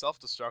 2018, but Self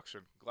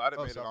Destruction. Glad it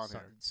made it on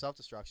here.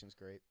 Self-Destruction's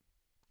great.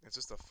 It's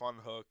just a fun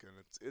hook, and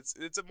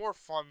it's a more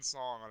fun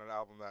song on an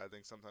album that I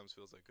think sometimes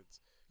feels like it's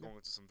going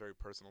into some very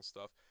personal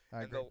stuff.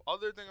 I And agree. the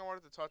other thing I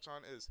wanted to touch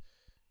on is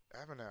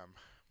Eminem.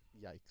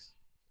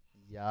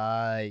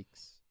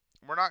 Yikes.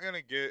 We're not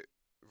gonna get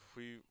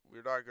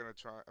we're not gonna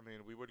try. I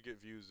mean, we would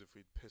get views if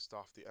we pissed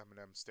off the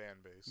Eminem stan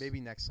base. Maybe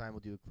next time we'll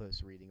do a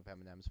close reading of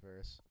Eminem's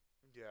verse.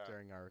 Yeah.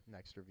 during our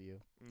next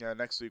review. Yeah,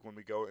 next week when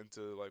we go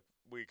into, like,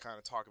 we kind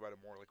of talk about it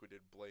more like we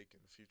did Blake in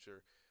the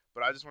future.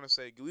 But I just want to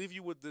say, leave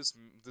you with this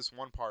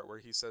one part where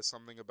he says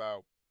something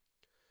about,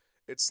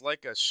 it's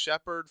like a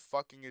shepherd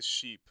fucking his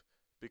sheep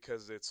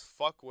because it's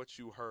fuck what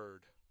you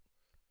heard.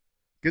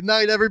 Good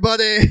night,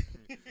 everybody.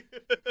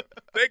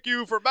 Thank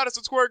you for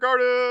Madison Square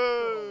Garden.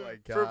 Oh my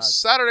God. From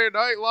Saturday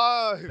Night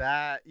Live.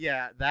 that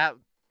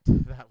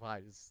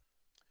line is.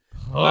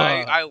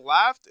 I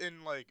laughed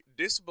in, like,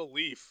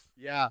 disbelief.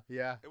 Yeah.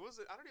 It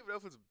wasn't. I don't even know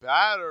if it's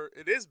bad or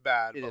it is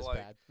bad. It but is like,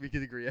 bad. We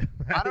could agree.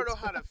 I don't know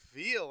how to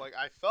feel. Like,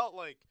 I felt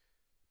like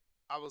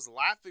I was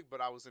laughing, but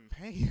I was in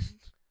pain.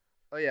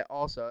 Oh yeah.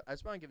 Also, I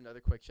just want to give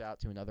another quick shout out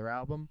to another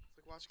album. It's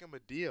like watching a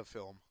Medea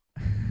film.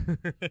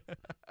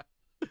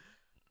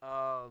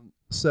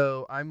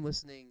 So I'm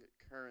listening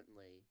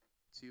currently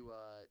to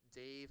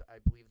Dave. I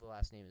believe the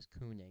last name is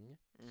Kooning.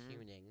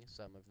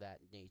 Some of that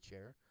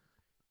nature.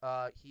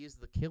 He is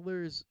the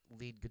Killers'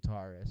 lead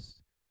guitarist.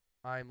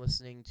 I'm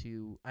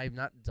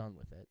not done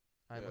with it.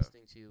 I'm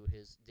listening to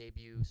his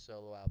debut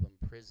solo album,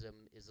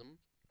 Prismism.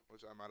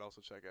 Which I might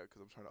also check out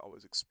because I'm trying to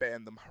always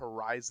expand them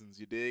horizons,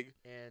 you dig?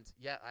 And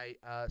yeah,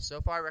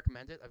 so far I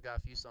recommend it. I've got a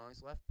few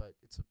songs left, but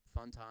it's a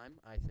fun time.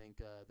 I think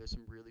there's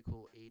some really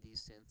cool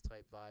 80s synth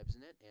type vibes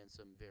in it, and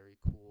some very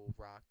cool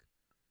rock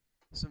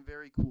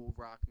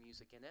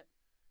music in it.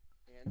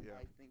 And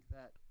I think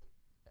that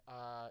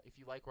if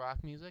you like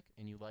rock music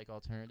and you like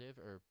alternative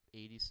or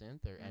 80s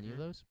synth or any of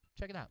those,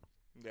 check it out.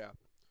 Yeah.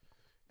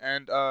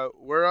 And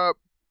we're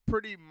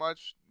pretty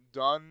much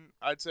done,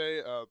 I'd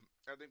say.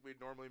 I think we'd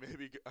normally this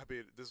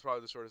is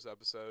probably the shortest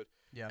episode.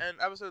 Yeah. And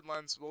episode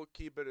lengths, we'll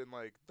keep it in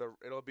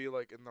it'll be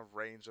like in the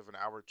range of an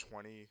hour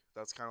 20.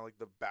 That's kind of like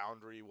the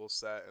boundary we'll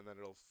set, and then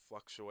it'll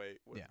fluctuate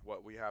with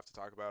what we have to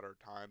talk about our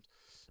times.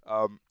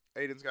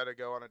 Aiden's got to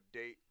go on a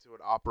date to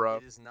an opera.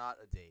 It is not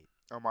a date.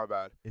 Oh, my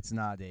bad. It's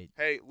not a date.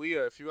 Hey,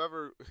 Leah, if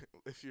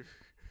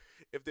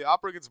the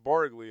opera gets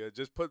boring, Leah,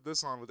 just put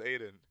this on with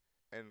Aiden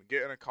and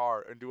get in a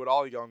car and do what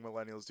all young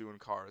millennials do in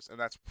cars, and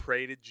that's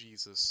pray to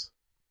Jesus.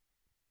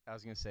 I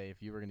was going to say,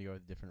 if you were going to go a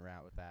different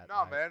route with that.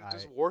 No, man,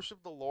 just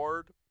worship the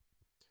Lord.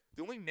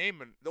 The only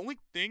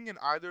thing in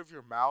either of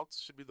your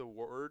mouths should be the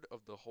word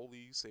of the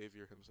Holy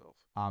Savior himself.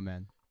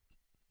 Amen.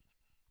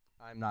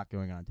 I'm not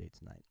going on a date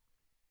tonight.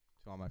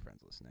 To all my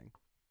friends listening.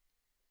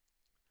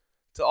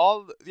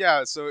 So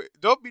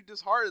don't be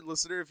disheartened,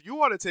 listener. If you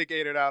want to take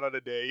Aiden out on a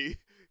date,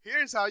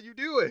 here's how you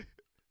do it.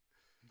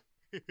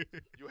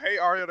 You hate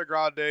Ariana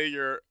Grande,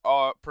 you're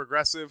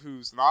progressive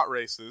who's not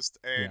racist,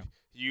 and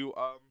you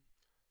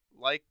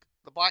like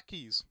the Black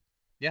Keys.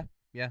 Yeah,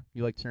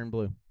 you like Turn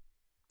Blue.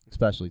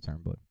 Especially Turn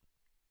Blue.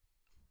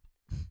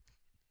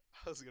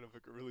 I was going to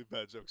make a really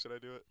bad joke. Should I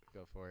do it?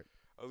 Go for it.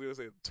 I was going to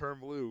say Turn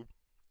Blue.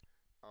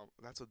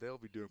 That's what they'll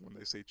be doing when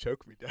they say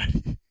choke me,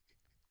 daddy.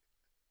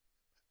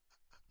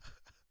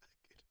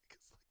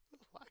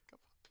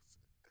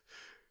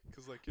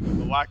 Because,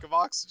 the lack of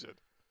oxygen.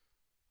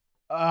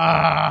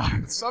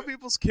 It's some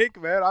people's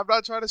kink, man. I'm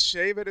not trying to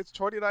shame it. It's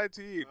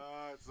 2019.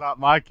 It's not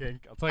my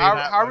kink. I'll tell you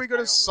that. How are we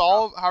going to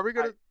solve...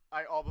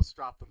 I almost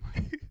dropped the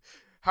mic.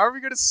 How are we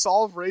going to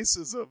solve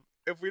racism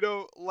if we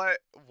don't let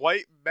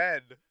white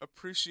men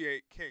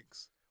appreciate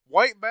kinks?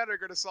 White men are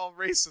going to solve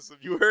racism.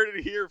 You heard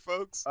it here,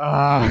 folks.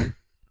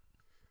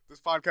 This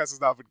podcast has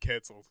now been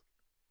canceled.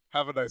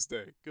 Have a nice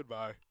day.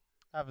 Goodbye.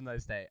 Have a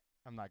nice day.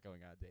 I'm not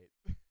going on a date.